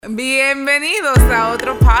Bienvenidos a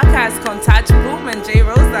otro podcast con Touch Boom and J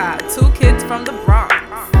Rosa, two kids from the Bronx.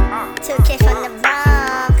 Two kids from the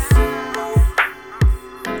Bronx.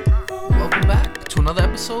 Welcome back to another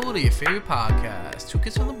episode of your favorite podcast, Two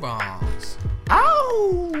Kids from the Bronx.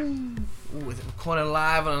 Ow! Ooh, we're recording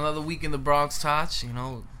live on another week in the Bronx, Touch. You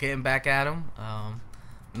know, getting back at them.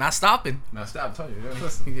 Not stopping. Now stop, I'm telling you.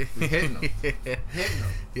 Listen, you're hitting them. Hitting them.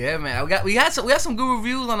 Yeah, man. We had some good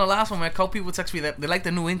reviews on the last one, man. A couple people text me that they like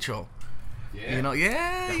the new intro. Yeah. You know,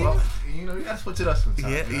 yeah. Well, you know, you gotta switch it up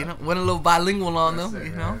sometimes. Yeah, you know, went a little bilingual on them, That's it,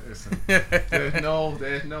 you man. know. Listen,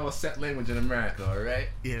 there's no set language in America, all right?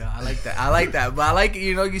 You know, I like that. But I like,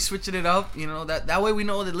 you know, you switching it up, you know, that way we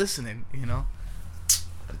know they're listening, you know.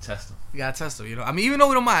 Gotta test them. You gotta test them, you know. I mean, even though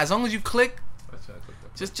we don't mind, as long as you click, Let's try to click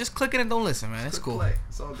that. just click it and don't listen, man. It's Click cool. play.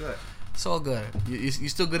 It's all good. It's all good. You're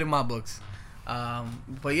still good in my books.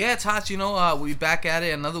 But yeah, Tots, you know, we back at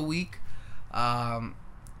it another week. Some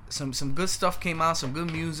good stuff came out, some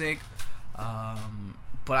good music.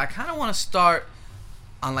 But I kind of want to start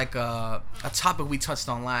on like a topic we touched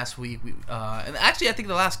on last week. And actually, I think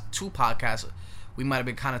the last two podcasts we might have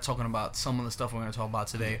been kind of talking about some of the stuff we're going to talk about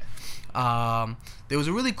today. There was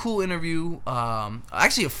a really cool interview,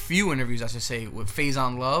 actually a few interviews, I should say, with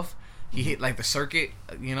Faizon Love. He hit like the circuit,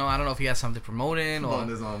 you know. I don't know if he has something promoting or On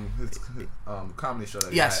his comedy show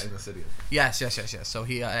that he Yes. had in the city. Yes. So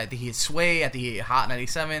he, I think he hit Sway. I think he hit Hot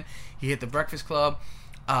 97. He hit the Breakfast Club,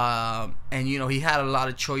 and you know he had a lot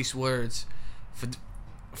of choice words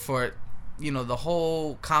for you know the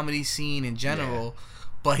whole comedy scene in general. Yeah.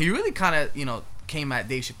 But he really kind of came at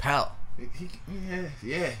Dave Chappelle. He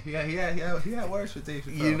had words for Dave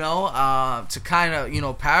Chappelle. You know, to kind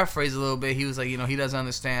of paraphrase a little bit, he was like, he doesn't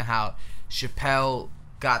understand how Chappelle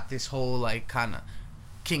got this whole like kind of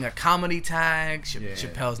king of comedy tag.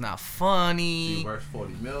 Chappelle's not funny. Is he worth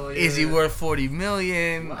 $40 million? Is he worth $40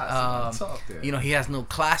 million? Lots of talk there. He has no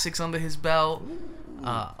classics under his belt.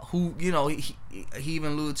 Who he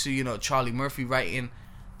even alluded to Charlie Murphy writing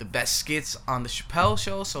the best skits on the Chappelle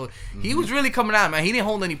show. So he was really coming out, man. He didn't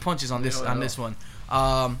hold any punches on this one.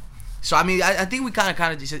 So I mean, I think we kind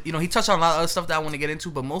of just he touched on a lot of other stuff that I want to get into,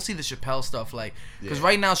 but mostly the Chappelle stuff, like because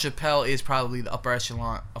right now Chappelle is probably the upper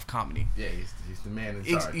echelon of comedy. Yeah, he's the man in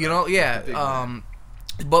charge. Yeah.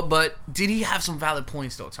 But did he have some valid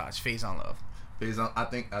points though, Tosh? Faizon Love. Faizon, I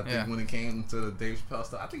think when it came to the Dave Chappelle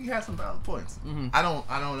stuff, I think he had some valid points. Mm-hmm.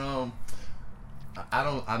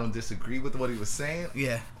 I don't disagree with what he was saying.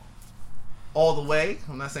 Yeah. All the way.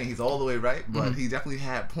 I'm not saying he's all the way right, but Mm-hmm. he definitely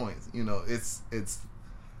had points. And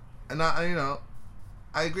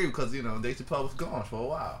I agree because Dave Chappelle was gone for a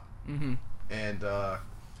while, Mm-hmm. and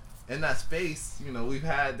in that space,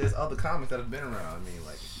 there's other comics that have been around. I mean,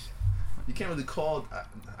 like you can't really call.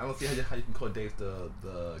 I don't see how you can call Dave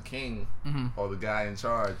the king Mm-hmm. or the guy in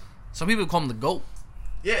charge. Some people call him the GOAT.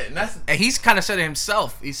 Yeah, and He's kind of said it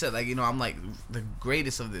himself. He said, like, I'm like the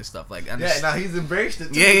greatest of this stuff. Like, now he's embraced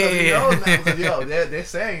it too. Yeah. Because they're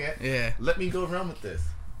saying it. Yeah. Let me go run with this.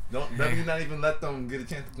 Let me not even let them get a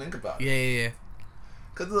chance to think about it. Yeah.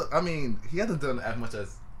 Because look, I mean, he hasn't done as much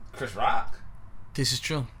as Chris Rock. This is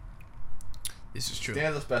true.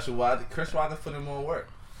 Stand-up special. Why Chris Rock has put in more work?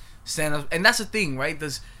 Stand up, and that's the thing, right?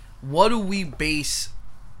 What do we base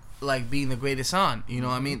like being the greatest on? You know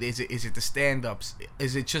what I mean? Is it the stand-ups?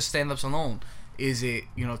 Is it just stand-ups alone? Is it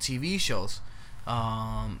TV shows?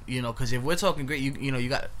 Because if we're talking great, you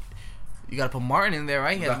got to put Martin in there,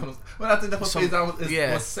 right? Well, I think that's what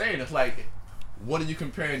Faizon was saying. It's like, what are you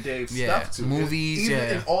comparing Dave's stuff to? Movies,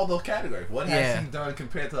 Even in all those categories. What has he done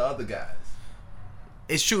compared to the other guys?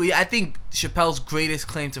 It's true. I think Chappelle's greatest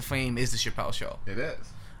claim to fame is the Chappelle Show. It is.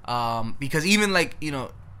 Because even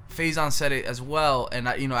Faizon said it as well, and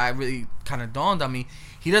I really kind of dawned on me.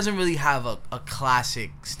 He doesn't really have a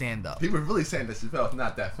classic stand-up. People are really saying that Chappelle's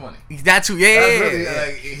not that funny. That's who, Really,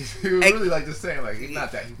 like, he was really like just saying like he's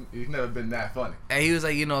not that. He's never been that funny. And he was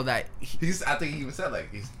like, that. I think he even said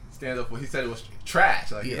like he stand-up. He said it was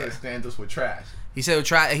trash. Like his stand-ups were trash. He said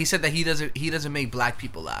He said that he doesn't make black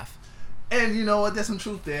people laugh. And you know what? There's some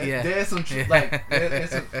truth there. Yeah. There's some truth. Like,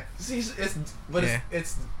 it's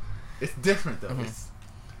different though. Mm-hmm.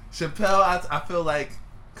 Chappelle, I feel like,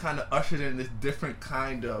 kind of ushered in this different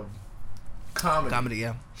kind of comedy.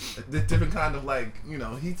 Yeah. This different kind of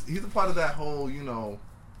he's a part of that whole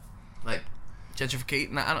like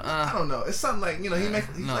Gentrificate. I don't know. It's something like he's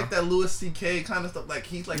like that Louis C.K. kind of stuff. Like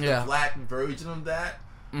he's like the black version of that,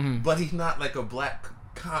 but he's not like a black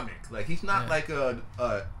comic. Like he's not like a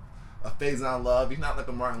Faizon Love. He's not like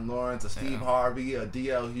a Martin Lawrence, a Steve Harvey, a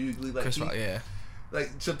D.L. Hughley. Like Chris Rock,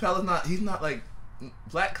 like Chappelle is not. He's not like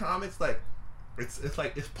black comics. Like it's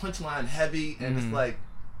like it's punchline heavy and it's like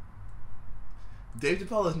Dave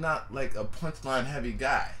Chappelle is not like a punchline heavy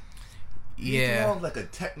guy. Yeah. He's more like a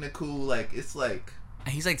technical, like, it's like...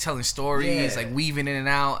 He's like telling stories, like weaving in and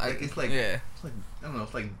out. Like, it's like, it's like, I don't know,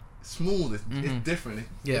 it's like smooth. It's different.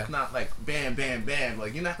 It's not like bam, bam, bam.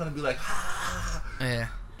 Like, you're not going to be like, ha. Yeah.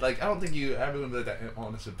 Like, I don't think you ever going to be like that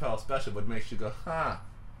on the Chappelle special, but it makes you go, huh.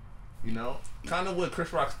 You know? Kind of where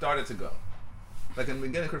Chris Rock started to go. Like, in the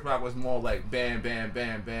beginning, Chris Rock was more like bam, bam,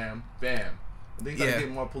 bam, bam, bam. I think that's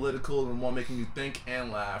getting more political and more making you think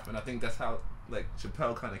and laugh. And I think that's how, like,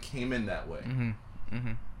 Chappelle kind of came in that way.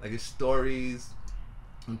 Like, his stories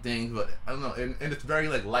and things, but I don't know. And it's very,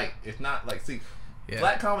 like, light. It's not, like,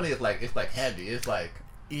 black comedy is, like, it's, like, heavy. It's, like...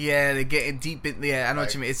 Yeah, they're getting deep in... Yeah, I know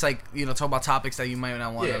what you mean. It's like, you know, talk about topics that you might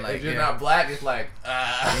not want to, like... if you're not black, it's like...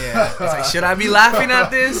 Yeah. It's like, should I be laughing at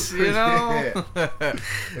this? You know? I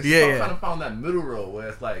kind of found that middle road where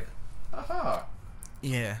it's like,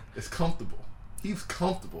 Yeah. It's comfortable. He's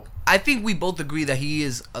comfortable. I think we both agree that he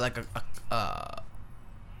is like a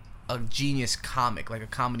genius comic, like a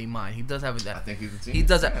comedy mind. He does have that. I think he's a genius. He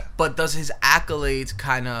does that, but does his accolades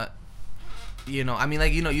kind of, you know? I mean,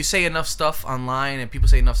 like, you know, you say enough stuff online and people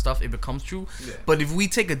say enough stuff, it becomes true. Yeah. But if we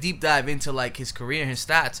take a deep dive into like his career and his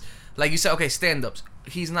stats, like you said, okay, stand-ups.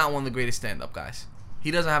 He's not one of the greatest stand-up guys. He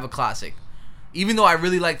doesn't have a classic. Even though I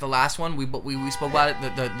really like the last one, we spoke about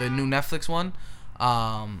it, the new Netflix one.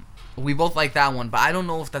 We both like that one, but I don't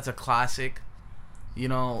know if that's a classic. You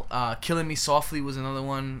know, Killing Me Softly was another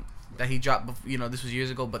one that he dropped. You know, this was years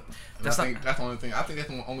ago, but that's the only thing. I think that's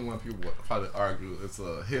the only one people would probably argue it's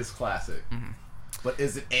his classic. But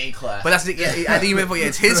is it a classic? But that's the I think even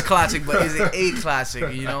it's his classic, but is it a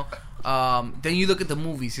classic? You know. Then you look at the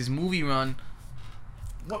movies. His movie run.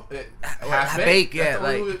 Half-Baked, yeah,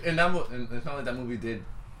 like movie, and it's not like that movie did.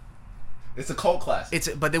 It's a cult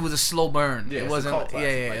classic. But it was a slow burn. Yeah, it wasn't. A cult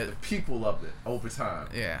classic. Like, the people loved it over time.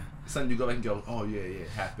 Yeah. Something you go back and go, oh yeah,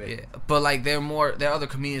 Half-Baked. Yeah, but like there are other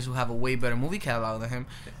comedians who have a way better movie catalog than him.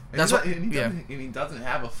 That's what. And he doesn't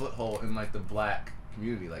have a foothold in like the black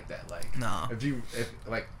community like that. Like, no. If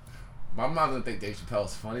like. My mom doesn't think Dave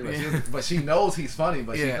Chappelle's funny, but she knows he's funny.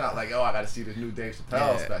 But she's not like, oh, I got to see this new Dave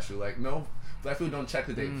Chappelle special. Like, no, black people don't check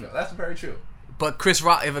the Dave Chappelle. That's very true. But Chris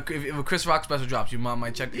Rock, if a Chris Rock special drops, your mom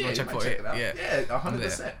might check. Check for it. Yeah,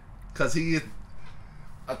 100%. Because he,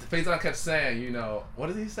 Faison kept saying, you know, what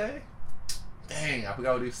did he say? Dang, I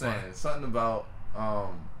forgot what he was saying. What? Something about,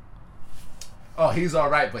 he's all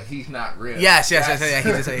right, but he's not real. Yes. He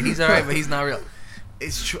did say he's all right, but he's not real.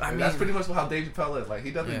 It's true. I mean, that's pretty much how Dave Chappelle is. Like, he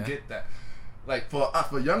doesn't get that. Like,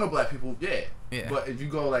 for younger black people, yeah. But if you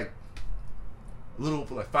go like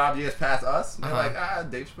 5 years past us, they're like,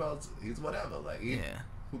 Dave Chappelle, he's whatever. Like,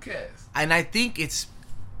 who cares? And I think it's,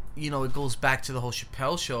 you know, it goes back to the whole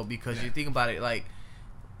Chappelle show because you think about it, like,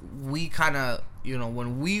 we kind of, you know,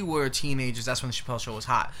 when we were teenagers, that's when the Chappelle show was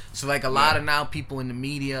hot. So like a lot of now people in the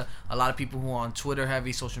media, a lot of people who are on Twitter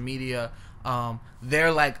heavy, social media.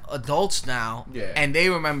 They're like adults now, and they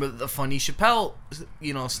remember the funny Chappelle,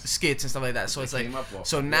 you know, skits and stuff like that. So it's like,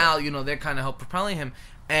 so now, you know, they're kind of help propelling him.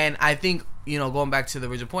 And I think, you know, going back to the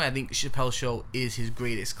original point, I think Chappelle's show is his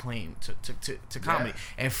greatest claim to comedy.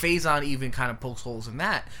 And Faison even kind of pokes holes in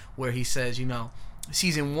that, where he says, you know,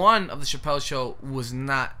 season 1 of the Chappelle show was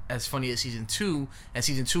not as funny as season 2, and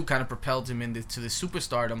season 2 kind of propelled him into the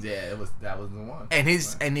superstardom. Yeah, that was the one. And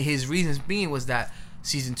his reasons being was that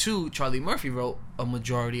season 2, Charlie Murphy wrote a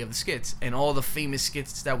majority of the skits, and all the famous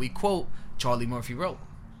skits that we quote, Charlie Murphy wrote.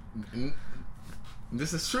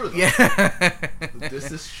 This is true, though. Yeah.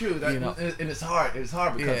 This is true. That, you know. And it's hard. It's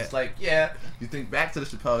hard because it's like, you think back to the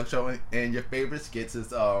Chappelle show, and your favorite skits is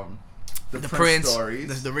the Prince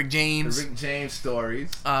stories, the Rick James, stories.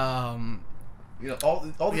 You know, all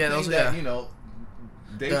the things that you know.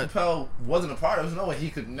 Dave Chappelle wasn't a part of. There's no way he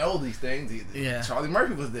could know these things. Charlie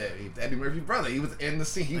Murphy was there. Eddie Murphy's brother. He was in the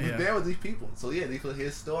scene. He was there with these people. So these were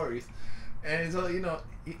his stories. And so, you know,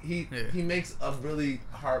 he makes a really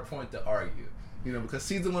hard point to argue. You know, because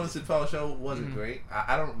season 1 of the Chappelle show wasn't great.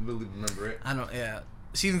 I don't really remember it. I don't.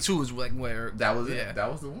 Season 2 was like where that was it.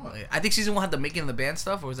 That was the one. I think season 1 had the making of the band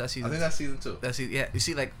stuff, or was that season? I think that's season 2. That's season. Yeah, you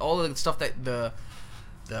see, like all of the stuff that the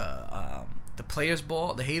players'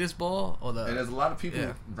 ball, the haters' ball, or the. And there's a lot of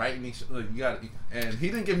people writing these. Like, and he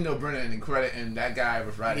didn't give Neil Brennan any credit, and that guy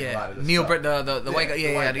was writing a lot of this Neil stuff. the white guy.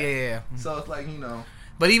 Yeah. So it's like, you know.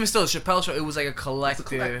 But even still, Chappelle show, it was like a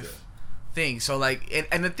collective thing. So like,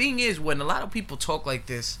 and the thing is, when a lot of people talk like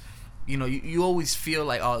this, you know, you always feel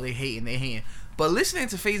like, oh, they hating. But listening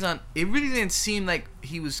to Faison, it really didn't seem like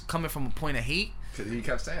he was coming from a point of hate. Because he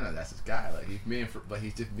kept saying that's his guy. Like but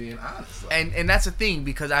he's just being honest. Like. And that's the thing,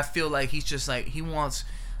 because I feel like he's just like, he wants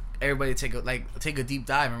everybody take a deep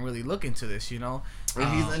dive and really look into this, you know. And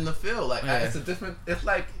he's in the field, like it's a different. It's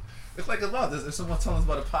like as well. If someone telling us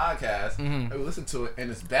about a podcast, and we listen to it and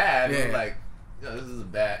it's bad, and we're like, "Yo, this is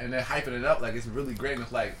bad," and they're hyping it up like it's really great, and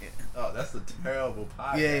it's like, "Oh, that's a terrible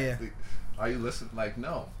podcast." Yeah. Like, are you listening? Like,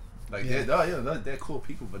 no. Like, they're cool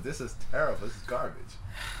people, but this is terrible. This is garbage.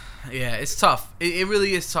 Yeah, it's tough. It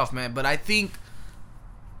really is tough, man. But I think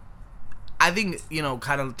you know,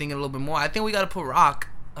 kind of thinking a little bit more. I think we got to put Rock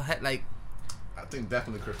ahead. Like, I think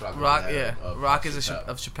definitely Chris Rock. Rock, yeah. Rock is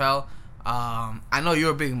of Chappelle. I know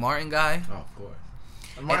you're a big Martin guy. Oh, of course.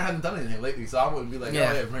 And Martin hasn't done anything lately, so I wouldn't be like,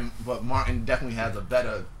 but Martin definitely has a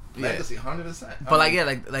better legacy, 100%. But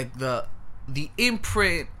like the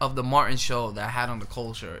imprint of the Martin show that I had on the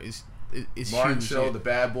culture is Martin huge. show, the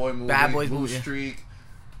Bad Boy movie, Bad Boys Blue movie, Streak.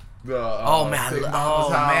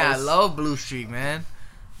 I love Blue Streak, man.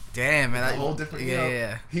 Damn, man. A whole different.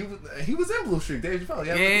 He was in Blue Streak. Dave Chappelle.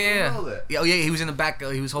 Yeah. He was in the back.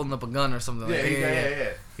 He was holding up a gun or something.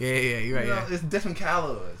 Yeah. You're right. You know, it's different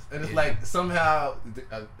calibers, and it's like somehow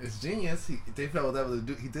it's genius. Dave Chappelle was able to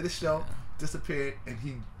do. He did a show, disappeared, and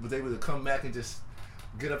he was able to come back and just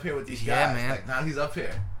get up here with these guys. Man. Like now he's up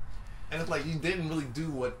here, and it's like you didn't really do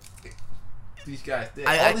what these guys did.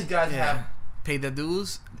 All these guys have paid their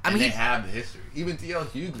dues. They have the history. Even D.L.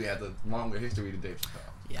 Hughley has a longer history than Dave Chappelle.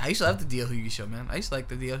 Yeah, I used to love the D.L. Hughley show, man. I used to like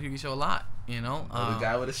the D.L. Hughley show a lot, you know. The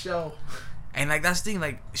guy with a show. And like that's the thing,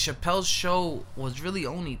 like Chappelle's show was really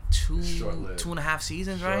only 2.5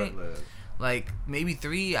 seasons, right? Like maybe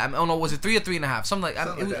 3. I don't know, was it 3 or 3.5? Something like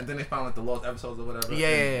that. And then they found like the lost episodes or whatever.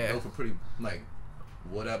 Yeah. Those were pretty like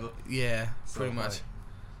whatever. Yeah, pretty much.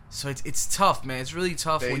 So it's tough, man. It's really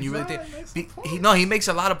tough when you really think. He makes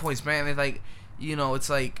a lot of points, man. It's like, you know, it's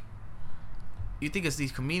like. You think it's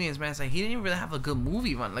these comedians, man. It's like he didn't even really have a good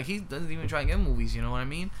movie run. Like he doesn't even try and get movies. You know what I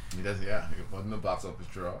mean? He does. Yeah, he wasn't the box office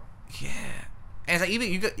draw. Yeah, and it's like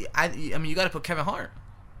even you got to put Kevin Hart.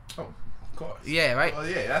 Oh, of course. Yeah, right. Well,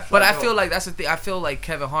 yeah, that's. But I feel like that's the thing. I feel like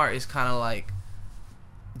Kevin Hart is kind of like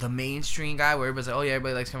the mainstream guy where everybody's like, oh yeah,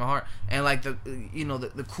 everybody likes Kevin Hart, and like the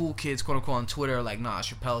the cool kids, quote unquote, on Twitter are like, nah,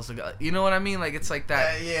 Chappelle's the guy. You know what I mean? Like it's like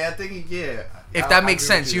that. Yeah, I think If that makes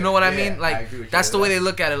sense, you know what I mean? Like that's the way they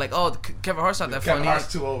look at it. Like, oh, Kevin Hart's not that funny. Kevin Hart's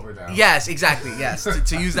too over now. Yes, exactly. Yes,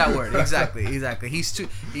 to use that word, exactly. He's too.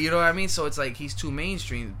 You know what I mean? So it's like he's too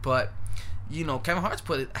mainstream, but you know, Kevin Hart's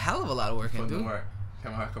put a hell of a lot of work into.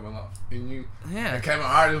 Kevin Hart coming along, and yeah, and Kevin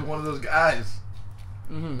Hart is one of those guys.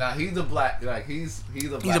 Mm-hmm. Now he's a black, he's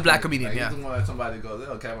a black comedian. Like, he's the one that somebody goes,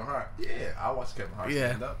 oh, Kevin Hart. Yeah, I watch Kevin Hart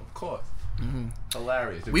stand up, of course. Mm-hmm.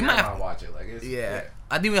 Hilarious. We might have to watch it. Like it's, yeah.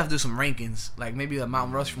 I think we have to do some rankings, like maybe the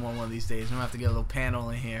Mount Rushmore one of these days. We might have to get a little panel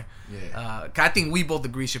in here. Yeah. I think we both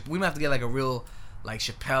agree. We might have to get like a real like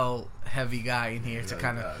Chappelle heavy guy in here to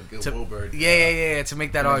kind of to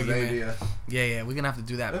make that argument. Yeah, we're gonna have to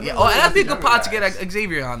do that. Yeah, that'd be a good pod to get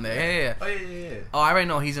Xavier on there. Oh yeah. Oh, I already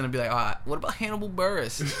know he's gonna be like, all right, what about Hannibal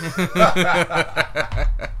Buress?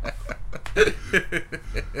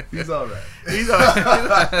 He's all right.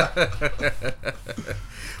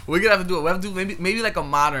 We're gonna have to do it. We have to do maybe like a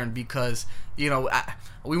modern, because you know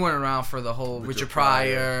we weren't around for the whole Richard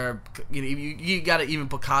Pryor. You know, you gotta even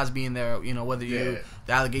put Cosby in there. You know, whether the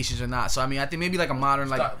allegations or not. So I mean, I think maybe like a modern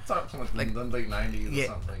like the late '90s or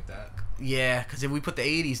something like that. Yeah, because if we put the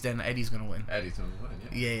 '80s, then Eddie's gonna win. Eddie's gonna win.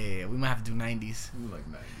 Yeah. We might have to do '90s. We like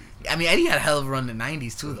 '90s. I mean, Eddie had a hell of a run in the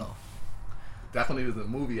 '90s too, though. Definitely was a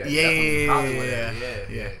movie. Yeah.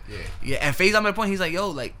 And Faze on my point, he's like, yo,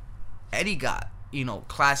 like Eddie got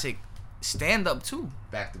classic stand up too.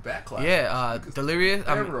 Back to back classic. Yeah, Delirious.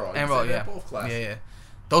 Emerald. Yeah. Both classic. Yeah.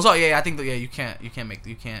 Those are I think you can't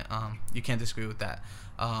disagree with that.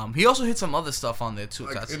 He also hit some other stuff on there too.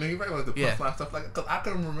 Like, he like the punchline stuff. Like, cause I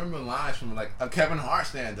can remember lines from like a Kevin Hart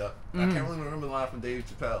stand up. I can't really remember lines from Dave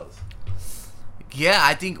Chappelle's. Yeah,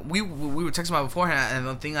 I think we were texting about beforehand, and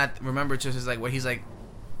the thing I remember just is like where he's like,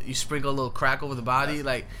 you sprinkle a little crack over the body,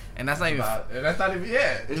 and that's not even. It's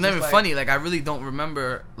not even funny. Like I really don't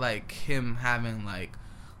remember like him having like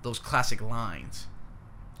those classic lines.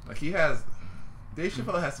 Like Dave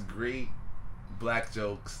Chappelle has great black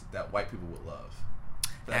jokes that white people would love.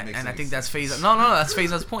 And I think that's Faze. No, that's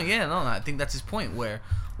Faze's point. Yeah, no, I think that's his point where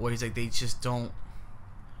he's like they just don't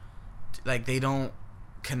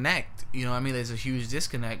connect. You know what I mean? There's a huge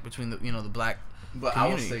disconnect between the black but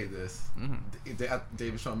community. I will say this. Mm-hmm.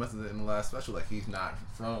 David Shaw mentioned it in the last special, like he's not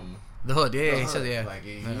from the hood. Yeah, he said like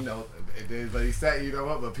but he said, you know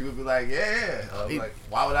what, but people be like, like,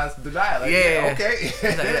 why would I deny it? Like, okay.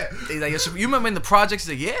 He's like, you remember in the projects?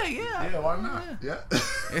 He's like, yeah, why not? Yeah.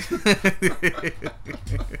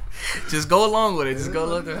 Just go along with it. Just go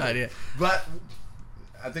along with it. Yeah. But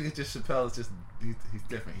I think it's just Chappelle is just he's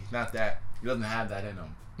different. He's not that. He doesn't have that in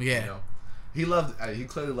him. Yeah. You know? He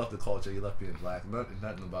clearly loved the culture. He loved being black.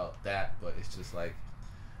 Nothing about that, but it's just like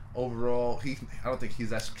overall, I don't think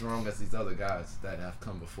he's as strong as these other guys that have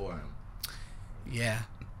come before him. Yeah,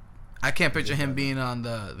 I can't picture him being on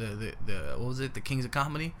the what was it, the Kings of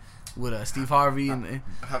Comedy with Steve Harvey and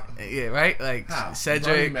yeah, right, like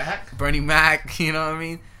Cedric, Bernie Mac. You know what I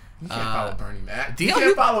mean? He can't follow Bernie Mac. He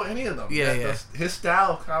can't follow any of them. Yeah. His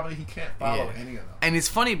style of comedy, he can't follow any of them. And it's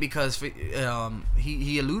funny because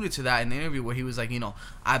he alluded to that in the interview where he was like, you know,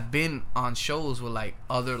 I've been on shows with like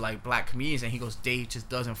other like black comedians, and he goes, Dave just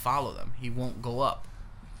doesn't follow them. He won't go up.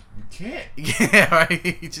 You can't. Yeah, right.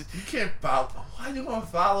 You can't follow. Why are you gonna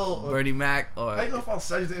follow Bernie Mac or? How you gonna follow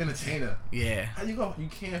Cedric the Entertainer? Yeah. How you gonna? You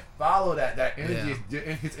can't follow that. That energy.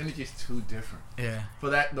 His energy is too different. Yeah. For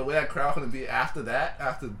that, the way that crowd gonna be after.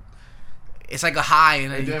 It's like a high,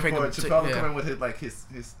 and then you bring for Chappelle to come in with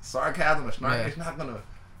his sarcasm or snark. It's not gonna.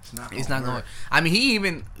 It's not going. I mean, he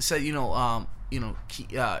even said,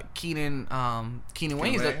 Keenan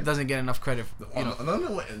Wayne doesn't get enough credit.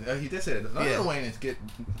 Another Wayne, he did say that. Another Wayne is get.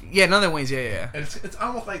 Yeah, another Wayne's. Yeah. And it's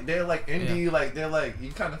almost like they're like indie, like they're like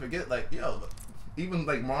you kind of forget like even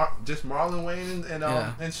like Marlon Wayne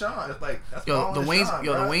and Sean. It's like that's the Waynes, Sean,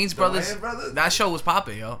 the Wayans brothers. That show was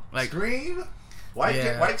popping, Like Scream, white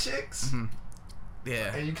chicks. Mm-hmm.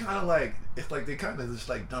 Yeah. And you kind of like it's like they kind of just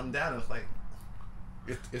like dumb down. It's like.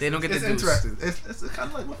 They don't get the It's interesting. It's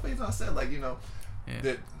kind of like what Faison said, like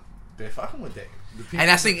they're fucking with Dave. And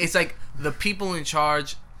that's the thing. It's like the people in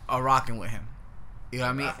charge are rocking with him. You know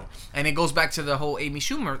what I mean? And it goes back to the whole Amy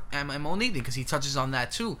Schumer and Monique thing because he touches on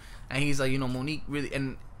that too. And he's like, Monique really,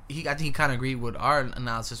 and I think he kind of agreed with our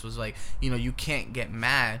analysis was like, you can't get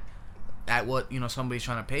mad at what somebody's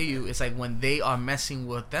trying to pay you. It's like when they are messing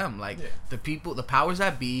with them, like the people, the powers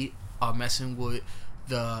that be are messing with.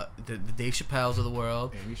 The Dave Chappelles of the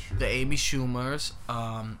world, the Amy Schumers,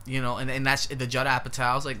 and that's the Judd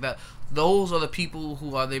Apatows, like that. Those are the people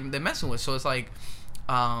who are they're messing with. So it's like,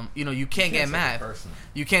 you can't get mad.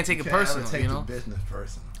 You can't take it personal. Take the business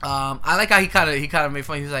person. I like how he kind of made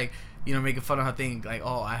fun. He's like, making fun of her thing, like,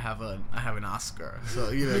 oh, I have an Oscar, so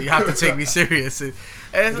you have to take me serious. And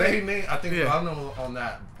it's like, I think I don't know on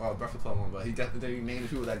that Breakfast Club one, but they named the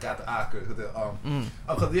people that got the Oscar because I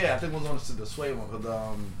think it was on the Sway one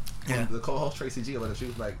because the co-host Tracy G, she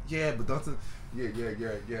was like, but don't your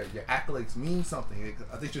accolades mean something.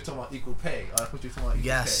 I think you're talking about equal pay. That's what you're talking about.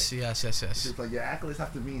 Yes. She's like, your accolades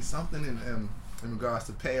have to mean something in regards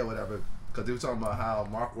to pay or whatever, because they were talking about how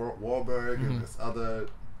Mark Wahlberg and this other.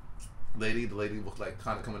 The lady was like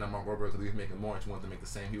kind of coming at Mark Wahlberg because he was making more and she wanted to make the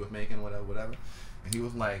same he was making, whatever. And he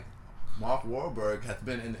was like, Mark Wahlberg has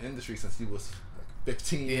been in the industry since he was like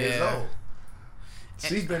 15 years old.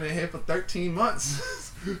 She's been in here for 13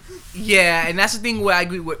 months. Yeah, and that's the thing where I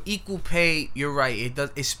agree with equal pay. You're right. It does,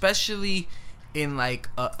 especially in like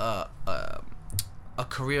a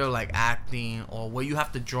career like acting or where you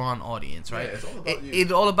have to draw an audience, right? Yeah, it's all about you.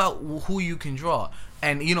 It's all about who you can draw.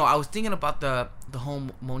 And I was thinking about the whole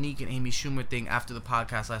Monique and Amy Schumer thing after the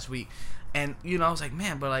podcast last week, and I was like,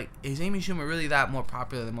 man, but like, is Amy Schumer really that more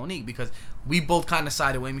popular than Monique? Because we both kind of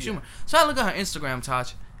sided with Amy Schumer. So I look at her Instagram,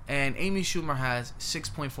 Taj, and Amy Schumer has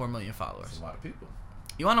 6.4 million followers. That's a lot of people.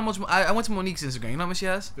 You want to know how much? I went to Monique's Instagram. You know how much she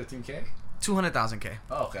has? 15K. 200,000K.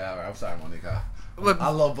 Oh, okay, all right. I'm sorry, Monique. I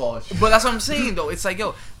love bullshit. But that's what I'm saying, though. It's like,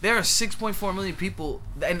 there are 6.4 million people,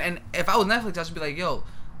 and if I was Netflix, I should be like,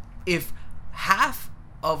 if half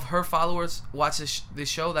of her followers watch this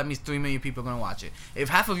show, that means 3 million people are going to watch it. If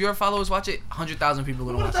half of your followers watch it, 100,000 people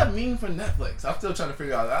are going to watch it. What does that mean for Netflix? I'm still trying to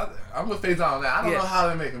figure out. I'm with Faison on that. I don't know how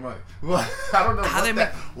they're making money. I don't know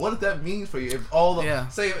what does that mean for you. If all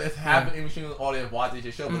of say if half of the Amy Schumer's audience watches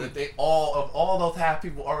your show, but if they all those half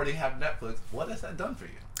people already have Netflix, what has that done for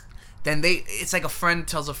you? Then it's like a friend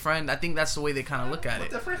tells a friend. I think that's the way they kind of look at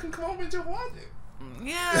it. That friend can come over and just watch it.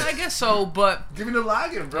 Yeah, I guess so, but give me the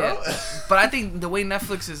login, bro. Yeah. But I think the way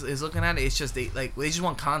Netflix is looking at it, it's just they just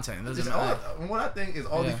want content. It doesn't matter. What I think is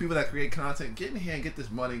all these people that create content, get in here and get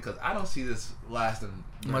this money, because I don't see this lasting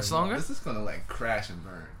much longer. This is gonna like crash and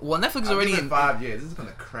burn. Well, Netflix is already in 5 years. This is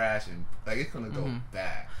gonna crash and like it's gonna go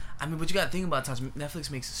bad. I mean, but you gotta think about it,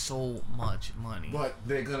 Netflix makes so much money. But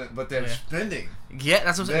they're spending. Yeah,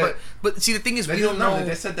 that's what I'm saying. But see, the thing is, we don't know.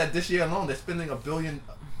 They said that this year alone they're spending $6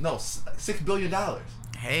 billion.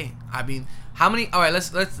 Hey, I mean, how many? All right, let's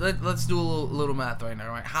do a little math right now.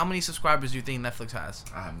 Right, how many subscribers do you think Netflix has?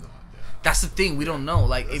 I have no idea. That's the thing, we don't know.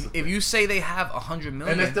 Like, if you say they have 100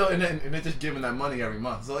 million, and they're still and they're just giving that money every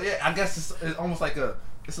month. So yeah, I guess it's almost like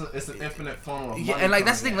it's an infinite funnel of money. Yeah, and like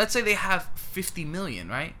that's the thing. Let's say they have 50 million,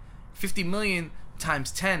 right? 50 million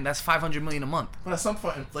times 10, that's $500 million a month. But at some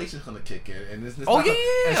point, inflation's gonna kick in, and it's yeah,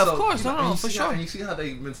 so, of course, you know, for sure. And you see how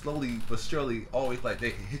they've been slowly but surely always like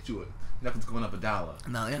they hit you with nothing's going up $1,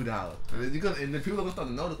 no, yeah. $2, and then people are gonna start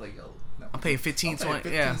to notice like, yo, I'm paying $15,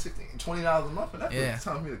 $20, yeah, $16, $20 a month, and that's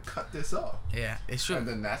telling me to cut this off. Yeah, it's true. And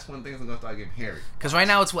then that's when things are gonna start getting hairy. Because right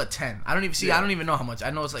now it's what, 10? I don't even see. Yeah. I don't even know how much.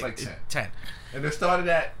 I know it's like 10. And they started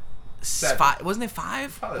at 7. Wasn't it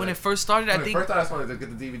 5 Probably when like, it first started? When I think. First started, I wanted to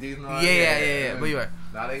get the DVDs and all that. Yeah. But you're right.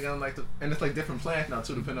 Now they gonna like, and it's like different plans now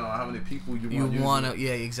too, depending on how many people you want to.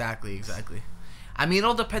 Yeah, exactly. I mean, it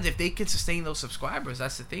all depends if they can sustain those subscribers.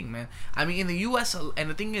 That's the thing, man. I mean, in the U.S. and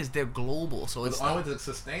the thing is, they're global, so it's the only way to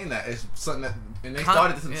sustain that is something that, and they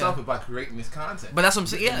started this themselves by creating this content. But that's what I'm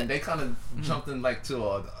saying. Yeah, and they kind of jumped in like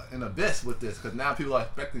to an abyss with this because now people are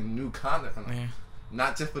expecting new content from them. Yeah.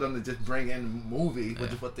 Not just for them to just bring in movies, but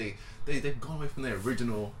just what they've gone away from their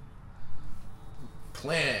original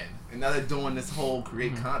plan, and now they're doing this whole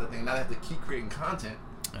create content thing. Now they have to keep creating content.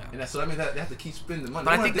 Yeah. And so that means that they have to keep spending money.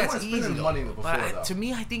 But I think that's easy. Money before, to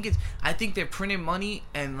me, I think they're printing money,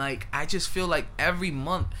 and like I just feel like every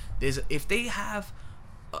month if they have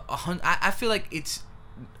 100, I feel like it's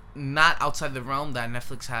not outside the realm that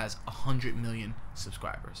Netflix has 100 million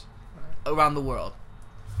subscribers around the world.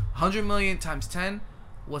 100 million times 10,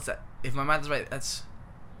 what's that? If my math is right, that's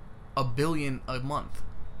 $1 billion a month.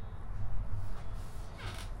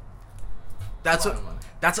 That's what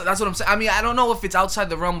I'm saying. I mean, I don't know if it's outside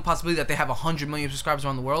the realm of possibility that they have 100 million subscribers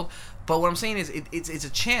around the world, but what I'm saying is it's a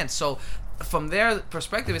chance. So from their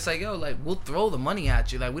perspective, it's like, yo, like we'll throw the money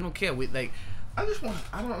at you, like we don't care. We like. I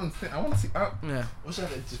don't understand. I want to see. Yeah. Wish I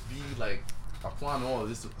could just be like applying all of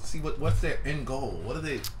this to see what's their end goal. What are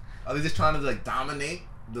they just trying to like dominate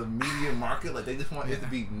the media market? Like they just want it to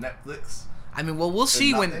be Netflix. I mean, well, we'll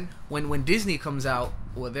see when Disney comes out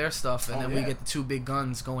with their stuff, and then we get the two big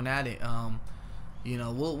guns going at it. You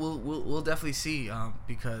know, we'll definitely see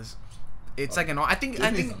because it's like I think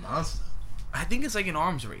it's like an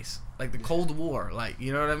arms race, like the Cold War, like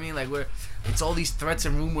you know what I mean, like where it's all these threats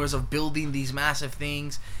and rumors of building these massive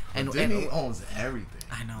things, and Disney owns everything.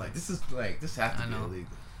 I know, like this has to be illegal,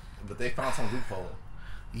 but they found some loophole.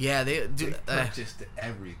 Yeah, they purchased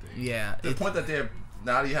everything. Yeah, to the point that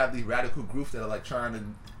now you have these radical groups that are like trying to,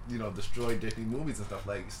 you know, destroy Disney movies and stuff,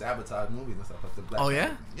 like sabotage movies and stuff like the Black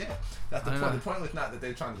Panther. Yeah, that's the point. The point was not that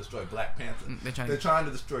they're trying to destroy Black Panther. They're trying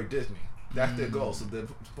to destroy Disney. That's their goal. So the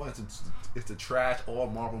point is to trash all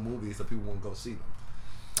Marvel movies so people won't go see them.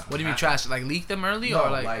 What do you mean trash? Like leak them early, or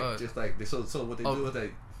like just like so what they do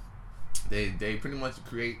is they pretty much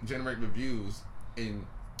generate reviews in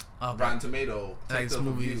Rotten Tomato, like those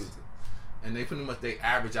reviews. And they pretty much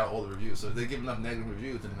average out all the reviews. So if they give enough negative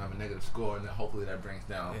reviews, then they have a negative score, and then hopefully that brings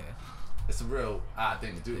down. Yeah. It's a real odd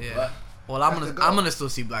thing to do. Yeah. But well, I'm gonna still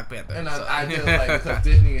see Black Panther. And I feel like because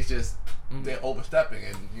Disney is just they're overstepping,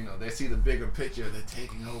 and you know they see the bigger picture. They're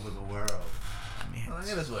taking over the world. I mean,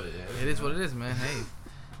 it is what it is. It is what it is, man.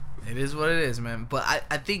 Hey, it is what it is, man. But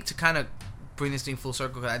I think to kind of bring this thing full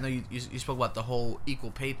circle, because I know you spoke about the whole equal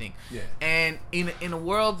pay thing. Yeah. And in a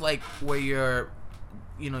world like where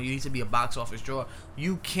you need to be a box office draw,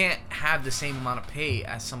 you can't have the same amount of pay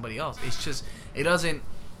as somebody else. It's just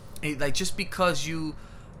just because you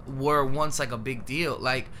were once like a big deal,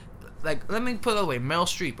 like let me put it away, Meryl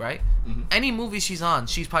Streep, right? Mm-hmm. Any movie she's on,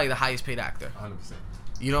 she's probably the highest paid actor. 100%.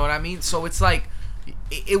 You know what I mean? So it's like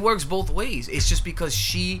it works both ways. It's just because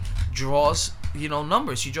she draws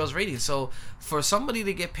numbers, she draws ratings. So for somebody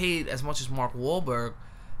to get paid as much as Mark Wahlberg,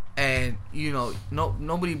 and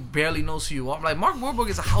nobody barely knows who you are. Like Mark Wahlberg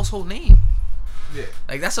is a household name. Yeah.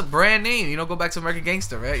 Like that's a brand name. Go back to American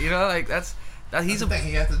Gangster, right? Like that he's the thing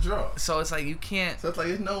he has to draw. So it's like you can't. So it's like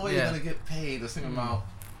there's no way you're gonna get paid the same amount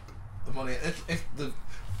of money. If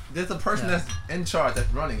there's a person that's in charge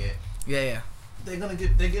that's running it. Yeah. They're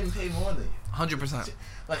getting paid more than you. 100%.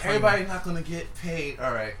 Like everybody's not gonna get paid.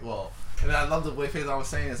 All right. Well, and I love the way Faison was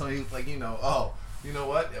saying it. So he's like, you know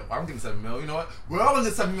what? I'm getting $7 million. You know what? We're all gonna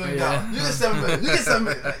get $7 million. You get $7 million. You get $7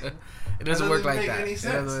 million. Like, it doesn't work like that. Any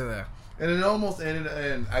sense. And it almost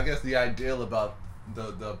and I guess the ideal about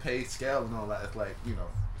the pay scale and all that is like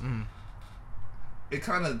it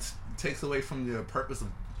kind of takes away from your purpose of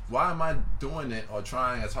why am I doing it or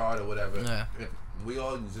trying as hard or whatever. Yeah. If we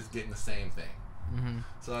all just getting the same thing. Mm-hmm.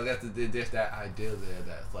 So I guess there's that idea there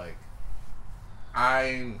that's like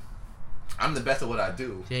I'm the best at what I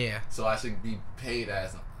do. Yeah. So I should be paid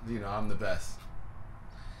as, I'm the best.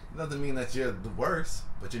 It doesn't mean that you're the worst,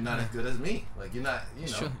 but you're not as good as me. Like you're not,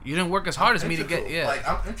 Sure. You didn't work as hard as me to get. Yeah. Like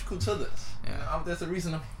I'm integral to this. Yeah. There's a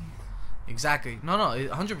reason I'm here. Exactly. No,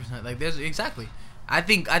 100%. Like there's exactly. I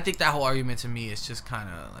think that whole argument to me is just kind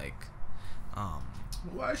of like,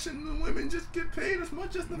 Why shouldn't the women just get paid as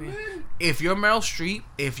much as the men? If you're Meryl Streep,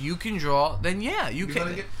 if you can draw, then yeah, you can.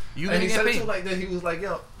 And he get said paid. it too like that. He was like,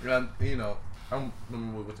 yo, you know, I don't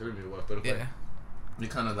remember what the interview was, but it's like, he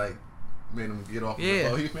kind of like made him get off.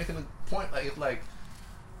 Yeah. He was making a point like, it's like,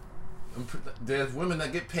 there's women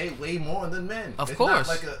that get paid way more than men. Of course.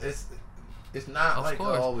 Not like it's not of like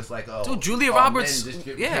course. It's like Dude, Julia Roberts, men just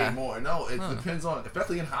get paid more. No, it depends on,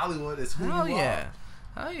 especially in Hollywood, it's who Hell you yeah.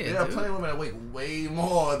 are. Hell yeah, There are plenty of women that make way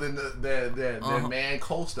more than their man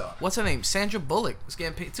co-star. What's her name? Sandra Bullock is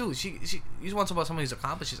getting paid too. She you want to talk about somebody who's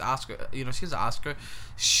accomplished? She's Oscar. You know, she's an Oscar.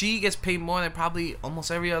 She gets paid more than probably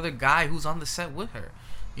almost every other guy who's on the set with her.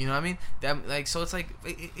 You know what I mean? That like so it's like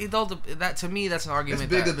it all that to me that's an argument.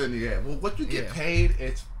 It's bigger than Well, what you get paid,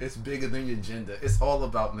 it's bigger than your gender. It's all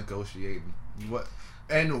about negotiating what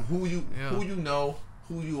and who you know,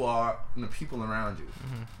 who you are, and the people around you.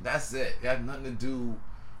 Mm-hmm. That's it. It has nothing to do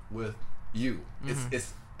with you. Mm-hmm.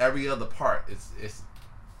 It's every other part. It's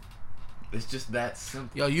just that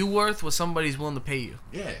simple. Yo, you worth what somebody's willing to pay you.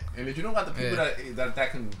 Yeah, and if you don't got the people that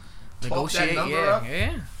can negotiate, that number up,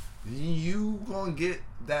 yeah, you gonna get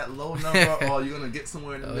that low number, or you're gonna get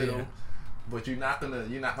somewhere in the middle. Yeah. But you're not gonna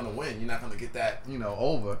win. You're not gonna get that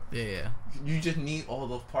over. Yeah. You just need all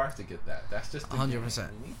those parts to get that. That's just 100%.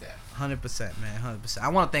 You need that. 100%, man. 100%. I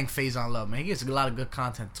want to thank Faison Love, man. He gets a lot of good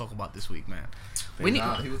content to talk about this week, man.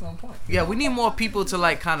 He was on point. Yeah, we need more people to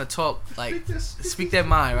like kind of talk, like speak their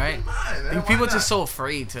mind, right? People just so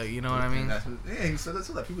afraid to, you know what I mean? He said that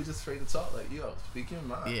too. Like people just afraid to talk. Like, yo, speak your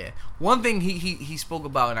mind. Yeah. One thing he spoke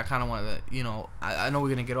about, and I kind of wanted to, I know we're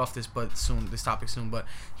gonna get off this topic soon, but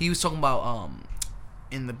he was talking about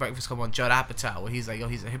in the Breakfast Club on Judd Apatow, where he's like, yo,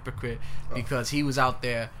 he's a hypocrite because he was out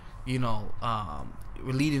there,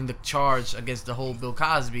 leading the charge against the whole Bill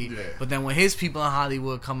Cosby. Yeah. But then when his people in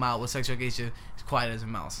Hollywood come out with sexual education, he's quiet as a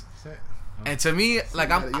mouse. And to me, like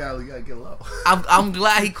you gotta get low. I'm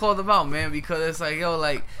glad he called them out, man, because it's like, yo,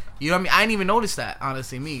 like, you know what I mean? I didn't even notice that,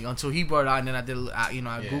 honestly, until he brought it out, and then I did, I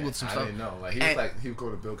Googled some stuff. I didn't know. Like, he would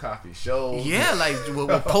go to Bill Cosby shows. Yeah, like,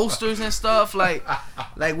 with posters and stuff. Like,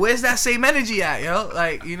 where's that same energy at, yo?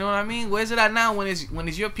 Like, you know what I mean? Where's it at now when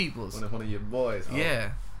it's your people's? When it's one of your boys. Oh.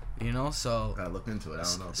 Yeah. So. Gotta look into it. I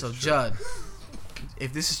don't know. So, Judd,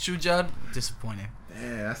 if this is true, Judd, disappointing.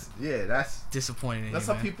 Man, that's disappointing. That's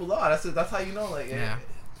how people are. That's how you know, like, yeah.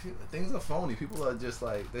 Things are phony. People are just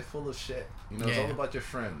like, they're full of shit. It's all about your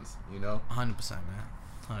friends. 100%,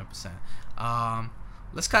 man. 100%.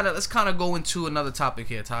 Let's kind of go into another topic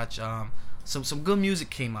here, Taj. Some good music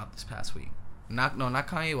came out this past week. Not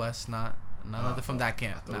Kanye West. Nothing from that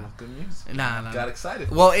camp. Nah. Good music. Nah. Got excited.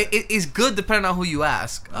 Well, it's good depending on who you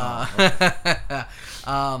ask.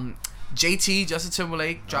 JT, Justin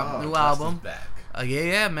Timberlake, dropped a new album. Back.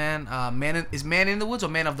 Yeah, man. Man in the Woods or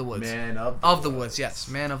Man of the Woods? Man of the Woods. Yes,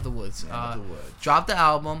 Man of the Woods. Man of the Woods. Dropped the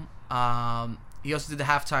album. He also did the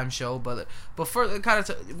halftime show, but further,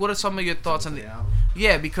 what are some of your thoughts on the album?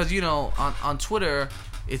 Yeah, because on Twitter,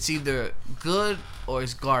 it's either good or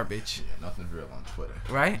it's garbage. Yeah, nothing's real on Twitter,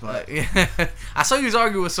 right? But I saw you was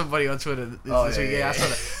arguing with somebody on Twitter this week. Yeah, I saw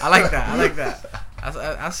that. I like that.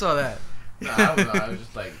 I saw that. No, I was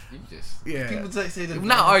just like, people say the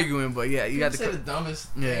not arguing, but yeah, you got to say the dumbest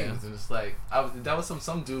things, and it's like that was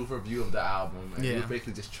some dude's review of the album, and he was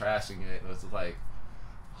basically just trashing it. And it was like,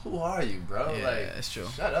 who are you, bro? Yeah, like, that's true.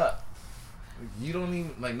 Shut up. You don't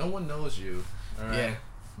even no one knows you. All right? Yeah.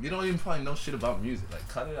 You don't even probably know shit about music. Like,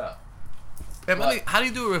 cut it out. How do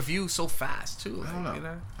you do a review so fast too? I don't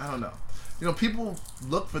know. I don't know. People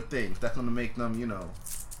look for things that's gonna make them,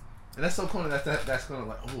 and that's so corny. That's gonna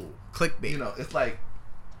like, oh, clickbait. It's like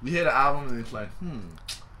you hear the album and it's like,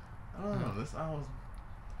 I don't know, this album's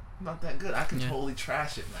not that good. I can totally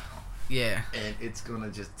trash it now. Yeah. And it's gonna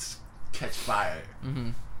just catch fire. Mm-hmm.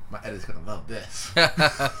 My editor's gonna love this.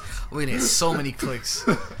 We need so many clicks.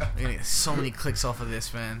 We need so many clicks off of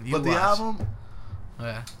this, man. The album,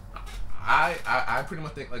 yeah. I pretty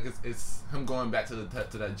much think like it's him going back to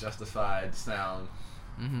that Justified sound.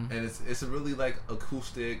 Mm-hmm. And it's a really like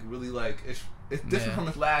acoustic, really like it's different from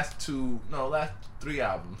his last 3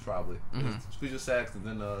 albums probably. Mm-hmm. Future Sex and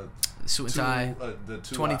then Suit and Tie, the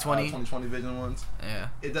 2020 Vision ones. Yeah,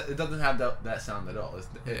 it doesn't have that sound at all.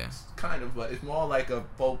 It's kind of, but it's more like a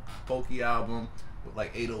folky album with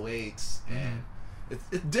like 808s and.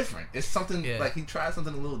 It's different. It's something like he tried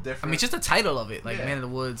something a little different. I mean, just the title of it, like Man in the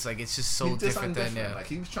Woods, like it's just so different than like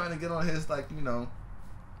he was trying to get on his like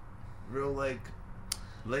real like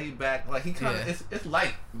laid back. Like he kind of it's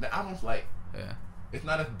light. The album's light. Yeah. It's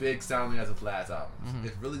not as big sounding as his last album. Mm-hmm.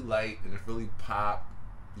 It's really light and it's really pop,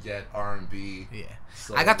 yet R&B. Yeah.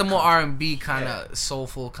 I got the more R&B kind of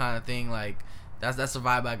soulful kind of thing. Like That's the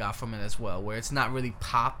vibe I got from it as well, where it's not really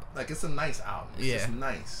pop. Like, it's a nice album. It's just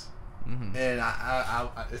nice. Mm-hmm. And I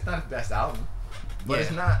it's not his best album, but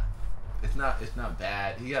it's not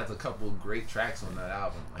bad. He has a couple great tracks on that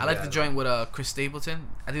album. I like the joint with Chris Stapleton.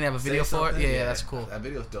 I think they have a video for it. Yeah, that's cool. That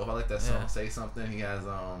video's dope. I like that song. Say Something. He has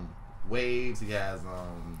Waves. He has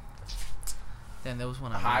Then there was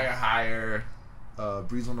one Higher,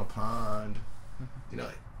 Breeze on the Pond. You know,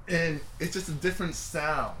 and it's just a different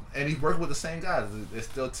sound. And he worked with the same guys. It's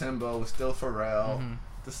still Timbo. It's still Pharrell. Mm-hmm.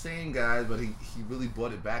 The same guys, but he really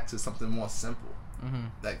brought it back to something more simple. Mm-hmm.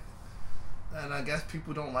 Like, and I guess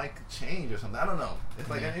people don't like change or something. I don't know. It's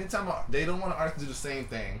like anytime they don't want an artist to do the same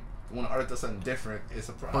thing, they want an artist to do something different, it's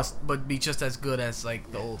a problem. But be just as good as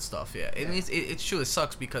like the old stuff. Yeah, it's true. It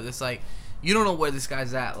sucks because it's like you don't know where this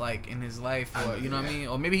guy's at, like in his life, or you know what I mean,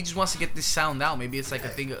 or maybe he just wants to get this sound out. Maybe it's like a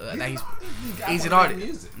thing that he's an artist.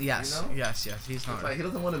 Music, yes, you know? yes. He's not. Like he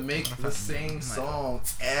doesn't want to make the same song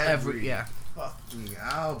every fucking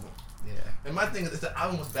album. Yeah. And my thing is, if the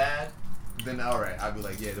album was bad, then alright, I'd be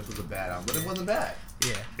like, yeah, this was a bad album. But it wasn't bad.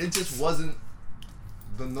 Yeah. It just wasn't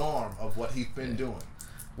the norm of what he's been doing.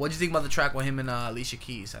 What'd you think about the track with him and Alicia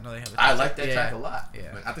Keys? I know they have. I like that track a lot.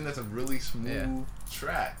 Yeah. Like, I think that's a really smooth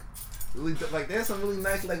track. Really, like there's some really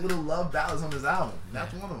nice like little love ballads on this album.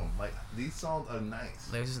 That's one of them. Like these songs are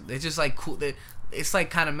nice. They're just like cool. It's like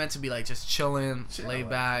kind of meant to be like just chilling, laid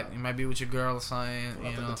back. You might be with your girl or something.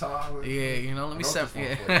 You know. Yeah, you know. Let me set.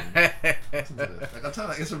 Yeah. Like I'm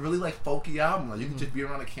telling you, it's a really like folky album. Like you can just be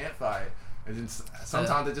around a campfire. And then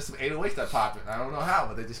sometimes they're just some 808s that pop in. I don't know how,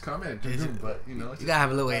 but they just come in. But you know, you gotta have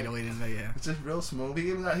a little 808 in there. Yeah, it's just real smooth.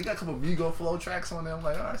 He got a couple Migo Flow tracks on there. I'm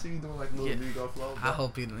like, oh, I see you doing like little Migo Flow. I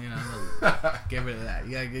hope you get rid of that.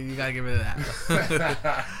 You gotta get rid of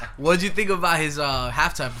that. What'd you think about his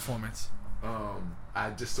halftime performance? I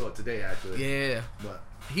just saw it today actually. Yeah, but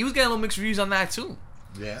he was getting a little mixed reviews on that too.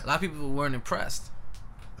 Yeah, a lot of people weren't impressed.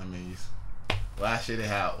 I mean, last year they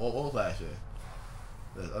had what was last year?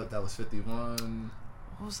 That was 51.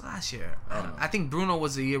 What was last year? I think Bruno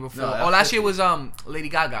was the year before. No, last year was Lady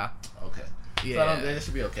Gaga. Okay. Yeah. So it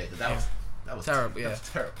should be okay. That was terrible. That was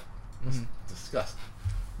terrible. That's disgusting.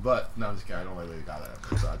 But no, I'm just kidding. I don't like Lady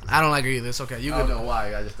Gaga. So I don't like her either. It's okay. I don't know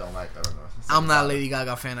why. I just don't like. I don't know. I'm not a Lady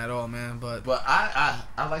Gaga fan at all, man. But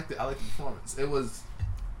I like the performance.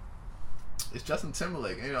 It's Justin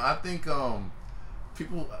Timberlake. You know, I think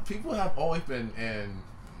people have always been in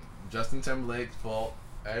Justin Timberlake's fault.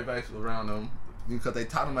 Everybody around him because they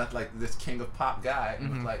taught him as like this king of pop guy.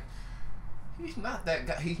 And it's like he's not that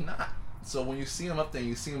guy. He's not. So when you see him up there, and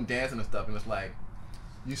you see him dancing and stuff, and it's like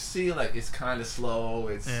you see like it's kind of slow.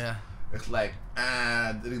 It's like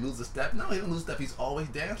did he lose a step? No, he didn't lose a step. He's always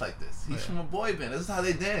danced like this. He's from a boy band. This is how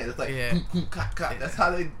they dance. It's like that's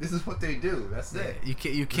how they. This is what they do. That's it. You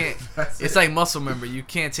can't. It's like muscle memory. You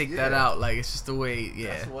can't take that out. Like it's just the way. Yeah.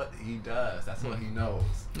 That's what he does. That's what he knows.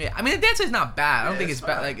 Yeah, I mean the dancer is not bad. I don't think it's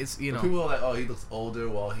bad. Like it's you know. People are like, oh, he looks older.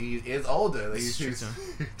 Well, he is older. Like, this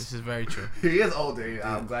is very true. He is older.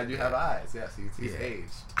 I'm glad you have eyes. Yes, he's aged.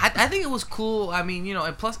 I think it was cool. I mean, you know,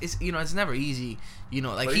 and plus it's it's never easy. You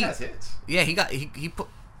know, like but he has hits. Yeah, he put.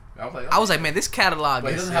 I was like, man, this catalog.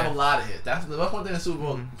 But he doesn't have a lot of hits. That's one thing the Super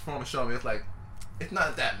Bowl performance showed me. It's like, it's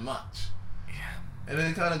not that much. Yeah. And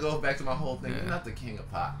then it kind of goes back to my whole thing. You're not the king of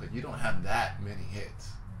pop, but you don't have that many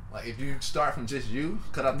hits. Like if you start from just you,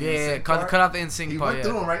 cut out the NSYNC part. Cut out the NSYNC part. He went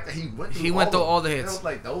through them right there. He went through all the hits. It was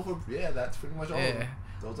like those were that's pretty much all. Yeah.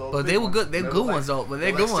 But they were good. They're good ones though. But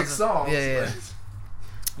they're good ones. 6 songs. Yeah.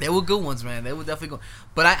 They were good ones, man. They were definitely good.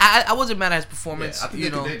 But I wasn't mad at his performance. Yeah,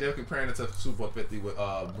 I think they were comparing it to Super Bowl 50 with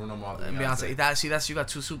Bruno Mars and Beyonce. That's you got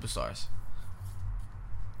 2 superstars.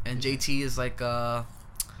 And JT is like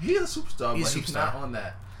he is a superstar, but he's not on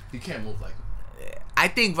that. He can't move like him. I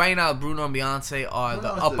think right now Bruno and Beyonce are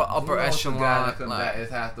the upper echelon. The guy that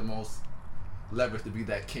has the most leverage to be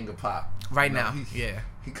that king of pop right now.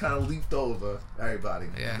 He kind of leaped over everybody.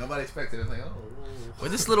 Yeah, nobody expected it. It's like,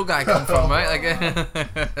 where'd this little guy come from, right? Like,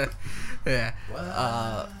 yeah.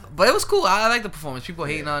 But it was cool. I like the performance. People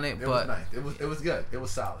hating on it, but was nice. It was good. It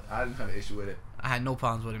was solid. I didn't have an issue with it. I had no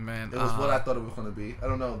problems with it, man. It was what I thought it was going to be. I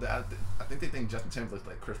don't know. I think they think Justin Timberlake's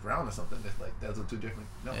like Chris Brown or something. It's like those are two different.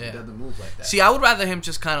 No, he doesn't move like that. See, I would rather him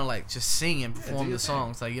just kind of like just sing and perform the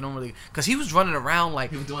songs. Like you don't really, because he was running around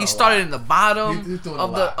like he started in the bottom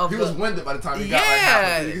he was winded by the time he got like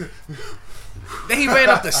halfway. Then he ran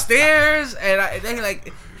up the stairs, and then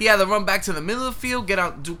he had to run back to the middle of the field, get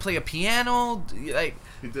out, play a piano. Like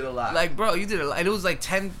he did a lot. Like bro, you did a lot. It was like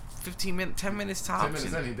 10 minutes tops. 10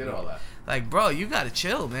 minutes in, he did all that. Like bro, you gotta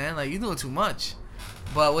chill, man. Like you doing too much.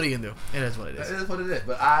 But what are you gonna do? It is what it is. It is what it is.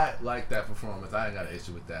 But I like that performance. I ain't got an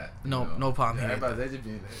issue with that. No problem here. Everybody, they just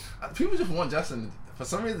being there. People just want Justin. For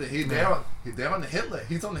some reason, they're on the hit list.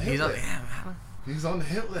 He's on the hit list. He's on the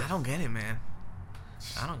hit list. I don't get it, man.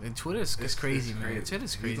 Twitter's crazy, man.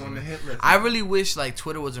 Twitter's crazy. He's on the hit list. I really wish like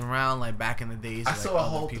Twitter was around like back in the days. I saw a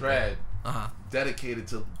whole thread dedicated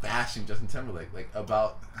to bashing Justin Timberlake, like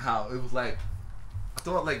about how it was like. I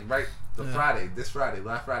thought like last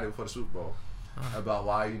Friday before the Super Bowl. About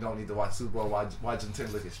why you don't need to watch Super Bowl, why Justin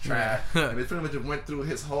Timberlake is trash. And it pretty much just went through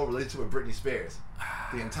his whole relationship with Britney Spears.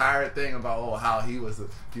 The entire thing about how he was a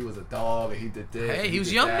dog and he did this. Hey, he was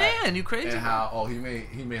a young man. You crazy? And how he made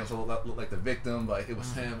himself look like the victim, but it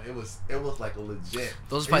was him. It was like a legit.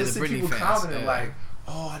 Those are probably the Britney fans. Commenting like,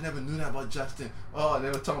 oh, I never knew that about Justin. Oh, and they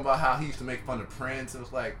were talking about how he used to make fun of Prince. It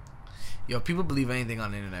was like, yo, people believe anything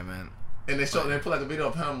on the internet, man. And they put like a video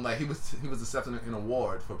of him, like he was accepting an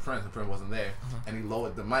award for Prince, and Prince wasn't there, and he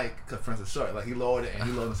lowered the mic because Prince is short. Like he lowered it and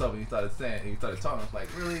he lowered himself, and he started talking. It's like,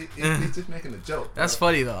 really, he's just making a joke. That's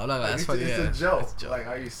funny though. That's funny. It's a joke. Like,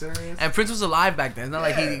 are you serious? And Prince was alive back then. It's not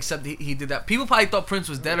like he did that. People probably thought Prince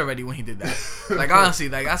was dead already when he did that. Like honestly,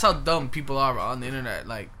 like that's how dumb people are on the internet.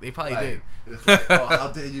 Like they probably did. It's like, oh, how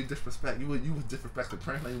dare you disrespect? You would disrespect the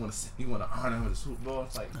Prince. Like you want to honor him with the Super Bowl.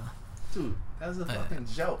 It's like. Dude, that was a fucking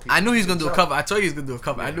joke. I knew he was gonna do a cover. I told you he was gonna do a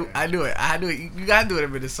cover. Yeah. I knew it. You gotta do it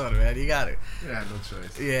in Minnesota, man. You got it. You had no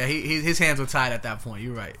choice. Yeah, his hands were tied at that point.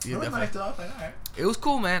 You're right. It was nice though. Like, all right. It was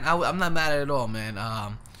cool, man. I'm not mad at it all, man.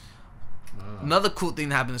 Another cool thing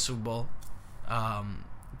that happened in the Super Bowl.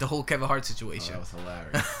 The whole Kevin Hart situation. Oh, that was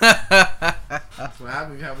hilarious. That's what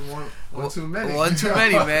happened. You have one too many. One too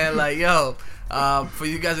many, man. Like, yo, for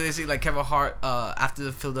you guys that didn't see, like Kevin Hart, after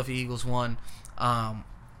the Philadelphia Eagles won,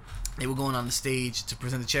 they were going on the stage to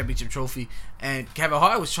present the championship trophy, and Kevin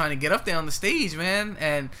Hart was trying to get up there on the stage, man.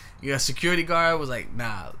 And your security guard was like,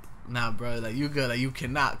 "Nah, bro, like you good, like you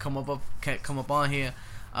cannot come up on here."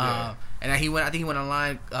 And then I think he went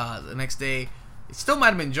online the next day. It still might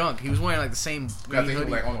have been drunk. He was wearing like the same green hoodie. He was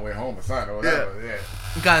like on the way home or something or whatever. Yeah.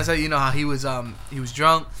 You kind of said, you know how he was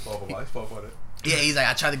drunk. Spoke about it. Yeah, he's like,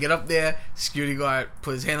 I tried to get up there. Security guard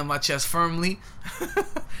put his hand on my chest firmly.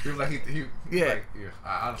 He was like, like,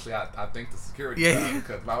 honestly, I think the security guard,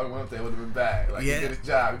 because if I would have went up there, it would have been bad. Like, he did his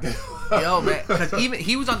job. Yo, man, because even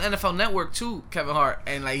he was on NFL Network too, Kevin Hart,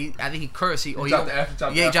 and like, I think he cursed. He dropped the F.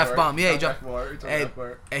 He dropped bomb. Yeah, he dropped.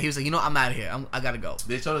 And he was like, you know, I'm out of here. I gotta go.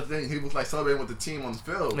 They showed the thing. He was like celebrating with the team on the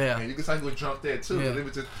field. Yeah, and you could tell he was drunk there too. Yeah. They were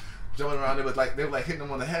just jumping around. They were like hitting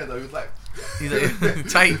him on the head though. He was like, he's like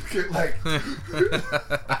tight. Like,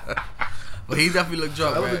 but he definitely looked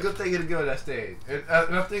drunk. That was a good thing he had to go to that stage. And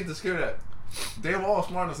I think the security, they were all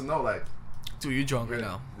smart enough to know, like, dude, you're drunk right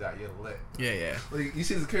now. Yeah, you're lit. Yeah. Like, you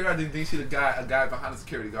see the security guard, then you see a guy behind the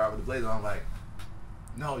security guard with the blazer on, like,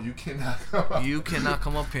 no, you cannot come up. You cannot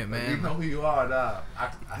come up here, man. You know who you are, nah.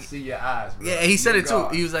 I see your eyes, bro. Yeah, he said it too.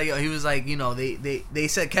 He was like, you know, they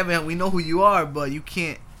said, Kevin, we know who you are, but you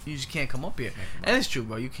just can't come up here. And it's true,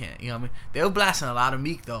 bro. You can't. You know what I mean? They were blasting a lot of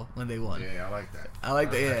Meek though when they won. Yeah, I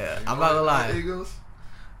like that. Yeah, I'm not gonna lie. Eagles,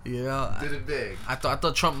 you know, did it big. I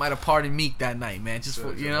thought Trump might have pardoned Meek that night, man. Just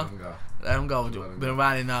for, you know, let him go. Been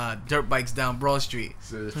riding dirt bikes down Broad Street.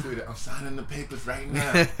 So I'm signing the papers right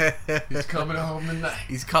now. He's coming home tonight.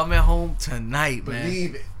 He's coming home tonight, man.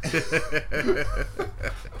 Believe it.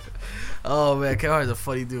 Oh man, Kevin Hart's a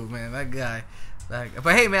funny dude, man. That guy.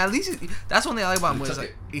 But hey, man, at least that's one thing I like about him. Was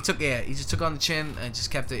like he just took on the chin and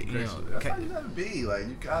just kept it. You know, that's how you gotta be. Like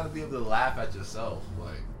you gotta be able to laugh at yourself.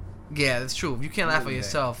 Like yeah, that's true. If you can't laugh at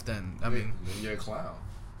yourself, then then you're a clown.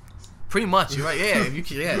 Pretty much, you're right. Yeah, if you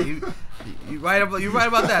can, you right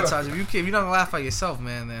about that, Taj. If you're not gonna laugh at yourself,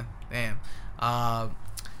 man, then damn.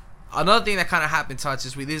 Another thing that kind of happened, Taj,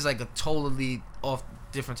 this week. This is like a totally off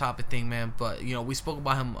different topic thing, man. But you know, we spoke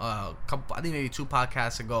about him I think maybe 2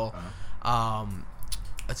 podcasts ago.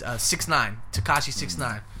 6ix9ine, Tekashi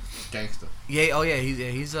 6ix9ine, gangster. Yeah, oh yeah,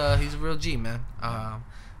 he's a real G, man.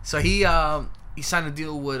 So he signed a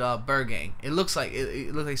deal with Bird Gang. It looks like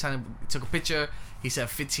he took a picture. He said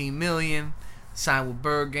 $15 million, signed with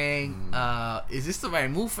Bird Gang. Is this the right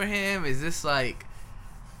move for him? Is this like?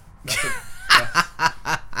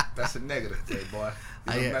 That's a negative, thing, boy.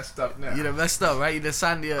 You done messed up now. You done messed up, right? You done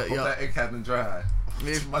signed the. That ink hasn't dried.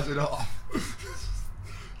 Smudge it off.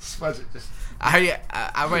 Smudge it. Just.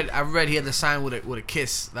 I read he had to sign with a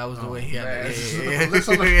kiss. That was the way he had. He had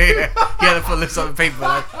to put lips on the paper.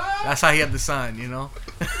 That's how he had to sign. You know.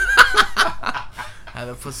 Had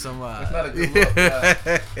to put some. It's not a good look.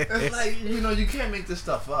 Yeah. It's like you can't make this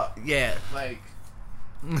stuff up. Yeah. Like.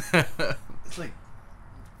 It's like.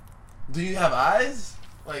 Do you have eyes?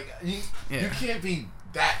 Like you can't be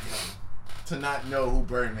that young to not know who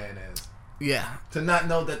Birdman is. Yeah. To not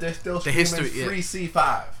know that they're still streaming free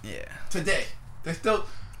C5. Yeah. Today. They're still...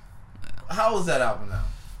 How old is that album now?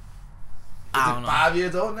 I don't know. 5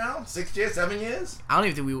 years old now? 6 years? 7 years? I don't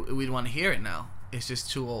even think we'd want to hear it now. It's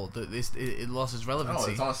just too old. It lost its relevancy.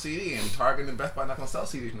 No, it's on CD and Target and Best Buy not gonna sell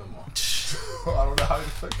CDs no more. I don't know how you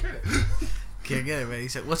get it. Can't get it, man. He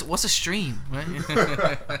said, "What's a stream?" Right?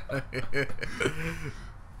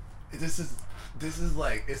 This is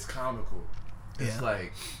like, it's comical. It's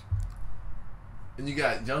like, and you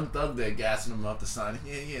got Young Thug there gassing him up to sign.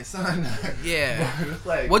 Yeah, sign that. Yeah. It's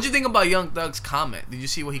like, what'd you think about Young Thug's comment? Did you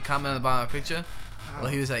see what he commented about my picture? Well,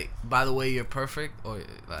 he was like, "By the way, you're perfect," or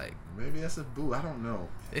like, maybe that's a boo. I don't know.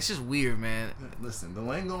 It's just weird, man. Listen, the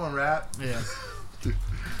lingo and rap. Yeah.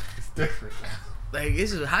 It's different. Like,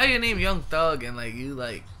 this is how you name Young Thug and like you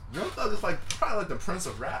like. Young Thug is like probably like the Prince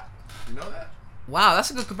of rap. You know that? Wow, that's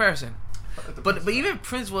a good comparison. But Prince even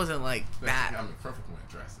Prince wasn't like that. I mean, perfect wearing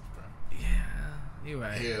dresses, bro. Yeah, you're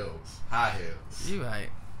right. Heels, high heels. You're right.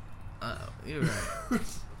 You're right.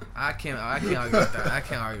 I can't argue with that. I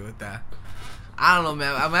can't argue with that. I don't know,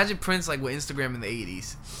 man. I imagine Prince like with Instagram in the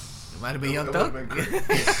 80s. It might have been Young Thug.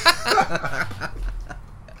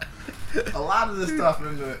 A lot of this stuff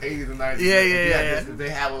in the 80s and 90s. Yeah. If they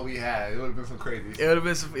had what we had, it would have been some crazy. It would have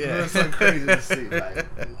been some, It would have been some crazy to see. Like,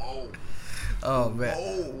 whoa. Oh man.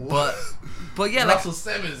 Whoa. But yeah, Russell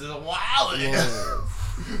Simmons is a wild.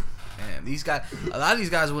 Man, these guys. A lot of these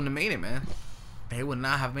guys wouldn't have made it, man. They would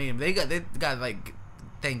not have made it. They got like.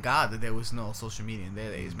 Thank God that there was no social media in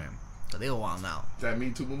their days, man. So they were wild now. That Me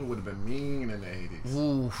Too movement would have been mean in the 80s.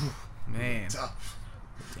 Ooh, man. Tough.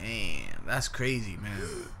 Damn, that's crazy, man.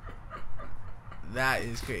 That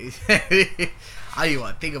is crazy. I don't even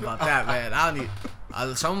want to think about that, man. I don't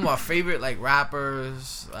need. Some of my favorite like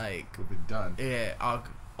rappers, like Could be done. yeah,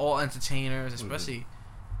 all entertainers, especially.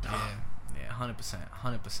 Yeah,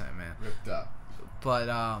 100%, man. Ripped up. But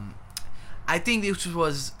I think this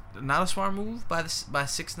was not a smart move by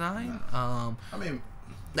 6ix9ine. I mean,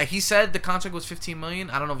 like he said, the contract was $15 million.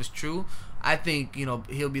 I don't know if it's true. I think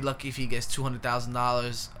he'll be lucky if he gets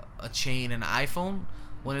 $200,000, a chain, and an iPhone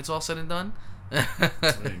when it's all said and done. he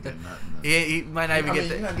ain't getting nothing. He might not even get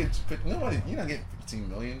that. You're not getting $15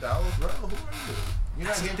 million, bro. Who are you? You're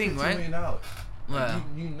not getting $15 million. Well,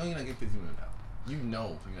 you know you're not getting $15 million. You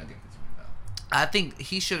know you're not getting $15 million. I think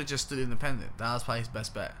he should have just stood independent. That was probably his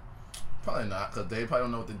best bet. Probably not, because they probably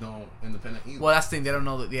don't know what they're doing independent either. Well, that's the thing. They don't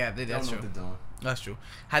know that. Yeah, they that's don't know true. what they're doing. That's true.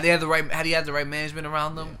 Had he had the right management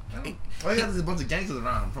around them? Yeah. All he has is a bunch of gangsters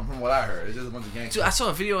around him, from what I heard. It's just a bunch of gangsters. Dude, I saw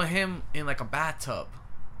a video of him in like a bathtub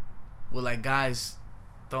with like guys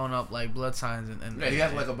throwing up like blood signs and yeah, he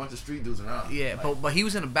has like a bunch of street dudes around. Yeah, like, but he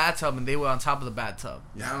was in a bathtub and they were on top of the bathtub.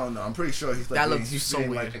 Yeah, I don't know. I'm pretty sure he's like that looks so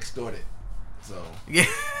weird. Like extorted. So yeah,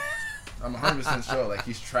 I'm 100% sure like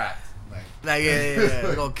he's trapped. Like yeah.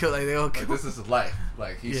 They're gonna kill. Like they gonna kill. Like, this is his life.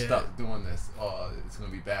 Like he's stuck doing this. Oh, it's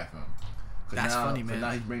gonna be bad for him. That's now, funny, man. So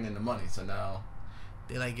now he's bringing in the money. So now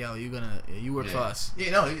they're like, yo, you work for us.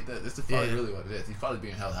 Yeah, no, this is probably really what it is. He's probably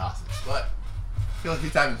being held hostage, but I feel like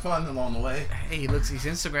he's having fun along the way. Hey, he's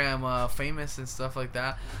Instagram famous and stuff like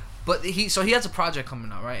that. But he has a project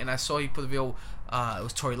coming out, right? And I saw he put a video. It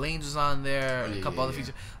was Tory Lanez was on there, and a couple other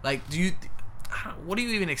features. Like, what do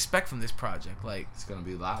you even expect from this project? Like, it's gonna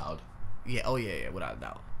be loud. Yeah. Oh yeah. Without a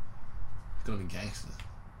doubt. It's gonna be gangster.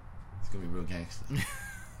 It's gonna be real gangster.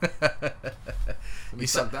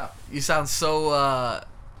 You sound so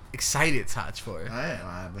excited, Taj, for it. I am.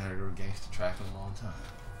 I haven't heard a gangster track in a long time.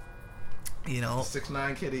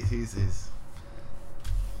 6ix9ine kid, he's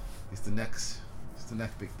the next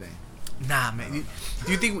big thing. Nah, man.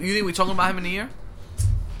 Do you think we're talking about him in a year?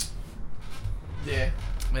 Yeah.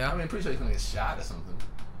 Yeah. I mean, pretty sure he's gonna get shot or something.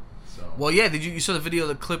 So. Well, yeah. Did you saw the video,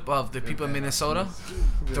 the clip of the people in Minnesota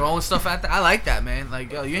throwing stuff at that? I like that, man.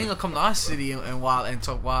 Like, yo, you ain't gonna come to our city and wild out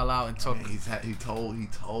and talk. Man, he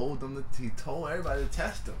told everybody to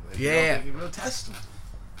test him. Like, yeah. He will test him.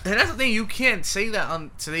 And that's the thing. You can't say that on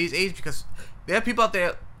today's age because there are people out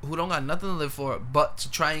there who don't got nothing to live for but to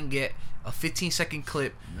try and get a 15-second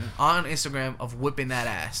clip on Instagram of whipping that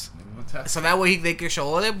ass. So that way they can show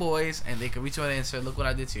all their boys and they can reach out and say, look what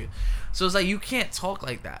I did to you. So it's like, you can't talk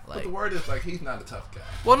like that. Like, but the word is like, he's not a tough guy.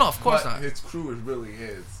 Well, no, of course not. His crew really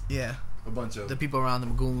is. Yeah. A bunch of... the people around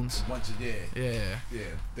them goons. A bunch of, Yeah.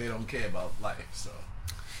 They don't care about life, so...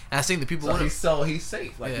 And I think the people... he's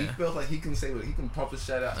safe. Like, he feels like he can say what he can pump his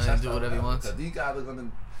shit out. And do whatever he wants. Because these guys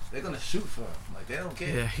they're gonna shoot for him. Like, they don't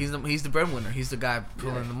care. Yeah, he's the breadwinner. He's the guy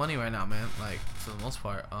pulling the money right now, man. Like, for the most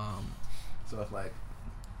part. So it's like,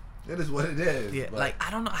 It is what it is. Yeah, like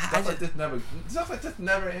I don't know. Stuff like this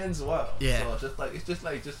never ends well. Yeah. So it's just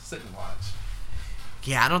sit and watch.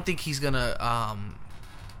 Yeah, I don't think he's gonna. I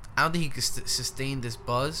don't think he could sustain this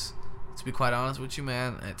buzz. To be quite honest with you,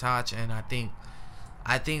 man, and Taj, and I think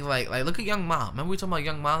like look at Young Ma. Remember we were talking about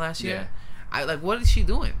Young Ma last year? Yeah. What is she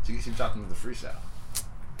doing? She dropped him with the freestyle.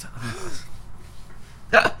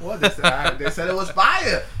 What they said it was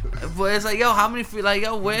fire. But it's like, yo, how many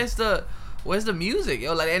where's the music,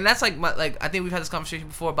 yo? Like, and that's like I think we've had this conversation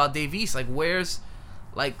before about Dave East. Like, where's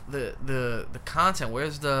like the content?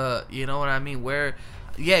 Where's the, you know what I mean? Where,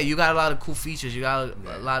 yeah, you got a lot of cool features. You got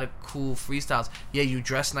a lot of cool freestyles. Yeah, you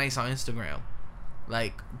dress nice on Instagram.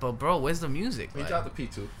 Like, but bro, where's the music? He dropped the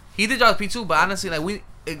P2. He did drop the P2, but honestly, like we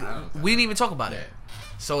didn't even talk about it.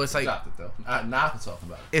 So it's like, dropped it though. Nas was talking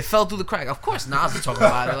about it. It fell through the crack. Of course, Nas was talking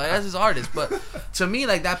about it. Like, that's his artist. But to me,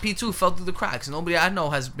 like, that P2 fell through the cracks. Nobody I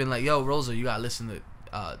know has been like, yo, Rosa, you gotta listen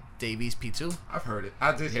to Dave East P2. I've heard it.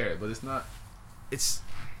 I did hear it, but it's not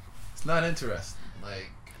interesting.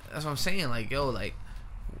 Like, that's what I'm saying. Like, yo, like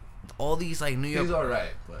all these like New York. He's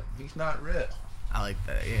alright, but he's not real. I like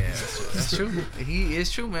that. Yeah, that's true. He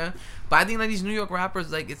is true, man. But I think like these New York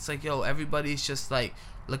rappers, like, it's like, yo, everybody's just like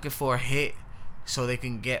looking for a hit so they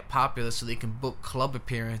can get popular, so they can book club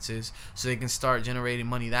appearances, so they can start generating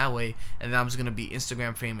money that way, and then I'm just gonna be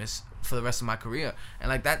Instagram famous for the rest of my career. And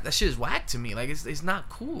like that shit is whack to me. Like, it's not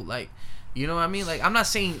cool. Like, you know what I mean? Like, I'm not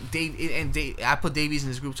saying I put Davies in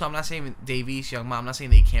this group too. I'm not saying Davies, Young Ma, I'm not saying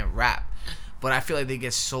they can't rap, but I feel like they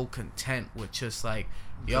get so content with just like,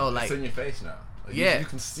 yo, like, it's in your face now. Like, yeah, you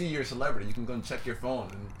can see your celebrity. You can go and check your phone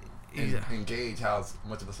and engage how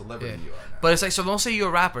much of a celebrity you are now. But it's like, so don't say you're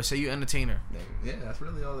a rapper, say you're an entertainer. Yeah, that's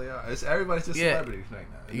really all they are. Everybody's just celebrities right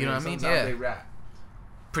now. You know what I mean? Sometimes they rap.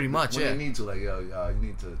 Pretty much, when they need to, like, yo, we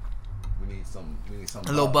need some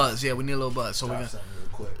a little buzz. Yeah, we need a little buzz. So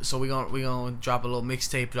we're gonna we gonna drop a little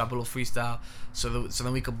mixtape, drop a little freestyle, so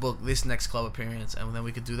then we could book this next club appearance, and then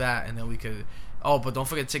we could do that, and then we could. Oh, but don't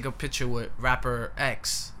forget to take a picture with rapper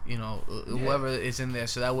X, you know, whoever is in there,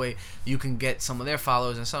 so that way you can get some of their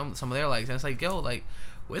followers and some of their likes. And it's like, yo, like,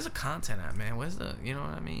 where's the content at, man? Where's the, you know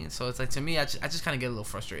what I mean? So it's like, to me, I just kind of get a little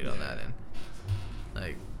frustrated on that, and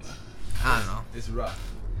like, I don't know. It's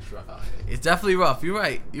rough. It's rough out here. It's definitely rough. You're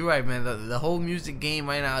right, man. The whole music game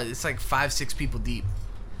right now, it's like 5-6 people deep,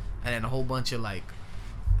 and then a whole bunch of like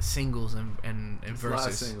singles and verses. A lot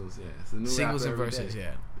of singles, yeah. It's a new singles and verses,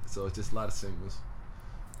 yeah. So it's just a lot of singles.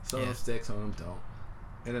 Some of them stick, some of them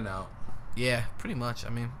don't. In and out. Yeah, pretty much. I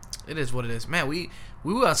mean, it is what it is, man. We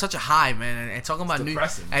were on such a high, man, and talking about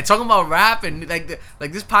talking about rap, and like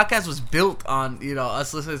this podcast was built on, you know,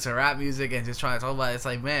 us listening to rap music and just trying to talk about it. It's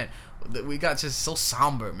like, man, we got just so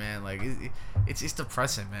somber, man. Like it's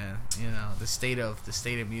depressing, man. You know, the state of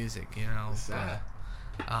music. You know, it's sad.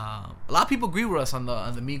 A lot of people agree with us on the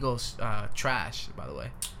Migos trash, by the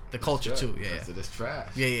way. The culture too, yeah. It's trash.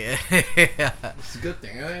 Yeah. It's a good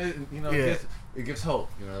thing, you know. It gives hope.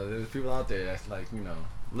 You know, there's people out there that's like, you know,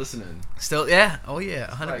 listening. Still, yeah. Oh yeah,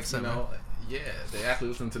 100%. Like, you know, they actually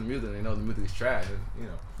listen to the music and they know the music is trash. And, you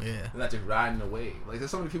know, they're not just riding the wave. Like,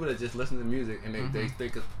 there's so many people that just listen to music and they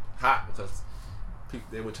think it's hot because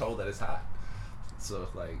they were told that it's hot. So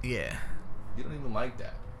it's like, you don't even like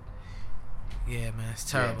that. Yeah, man,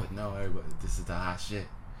 it's terrible. Yeah, but no, everybody, this is the hot shit.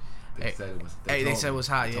 They said it was. They said it was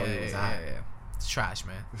hot. Yeah. It's trash,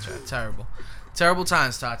 man. Terrible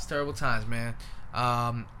times, Tots. Terrible times, man.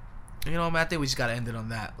 You know, man, I think we just gotta end it on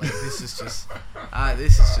that. Like, this is just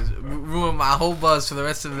ruined my whole buzz for the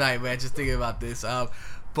rest of the night, man. Just thinking about this.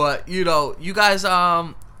 But you know, you guys,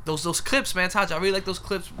 those clips, man, Taj, I really like those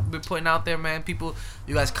clips we've been putting out there, man. People,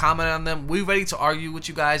 you guys comment on them. We're ready to argue with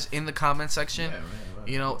you guys in the comment section. Yeah, man.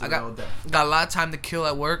 You know, I got a lot of time to kill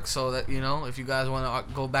at work, so that, you know, if you guys want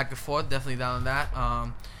to go back and forth, definitely down on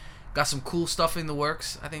that. Got some cool stuff in the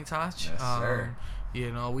works, I think, Taj. Yes, sir.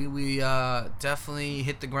 You know, we definitely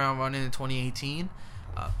hit the ground running in 2018.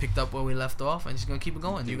 Picked up where we left off, and just gonna keep it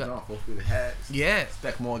going. You got full speed ahead. Yeah.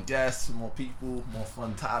 Expect more guests, more people, more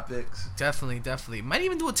fun topics. Definitely. Might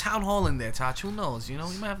even do a town hall in there, Taj. Who knows? You know,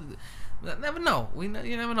 we might have to. Never know. You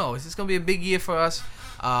never know. It's just gonna be a big year for us.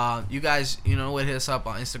 You guys, you know, hit us up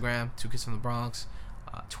on Instagram, 2 Kids from the Bronx,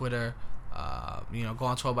 Twitter. You know, go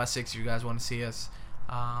on 12x6 if you guys want to see us.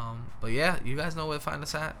 But yeah, you guys know where to find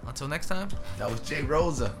us at. Until next time. That was Jay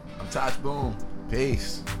Rosa. I'm Taj Boom.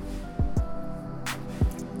 Peace.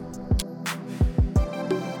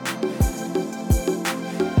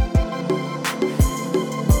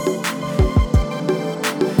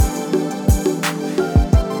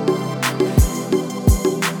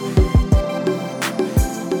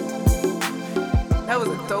 That was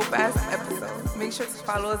a dope ass episode. Make sure to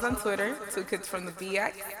follow us on Twitter, Two Kids from the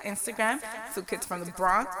BX, Instagram, Two Kids from the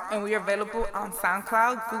Bronx, and we are available on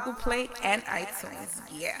SoundCloud, Google Play, and iTunes.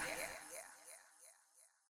 Yeah.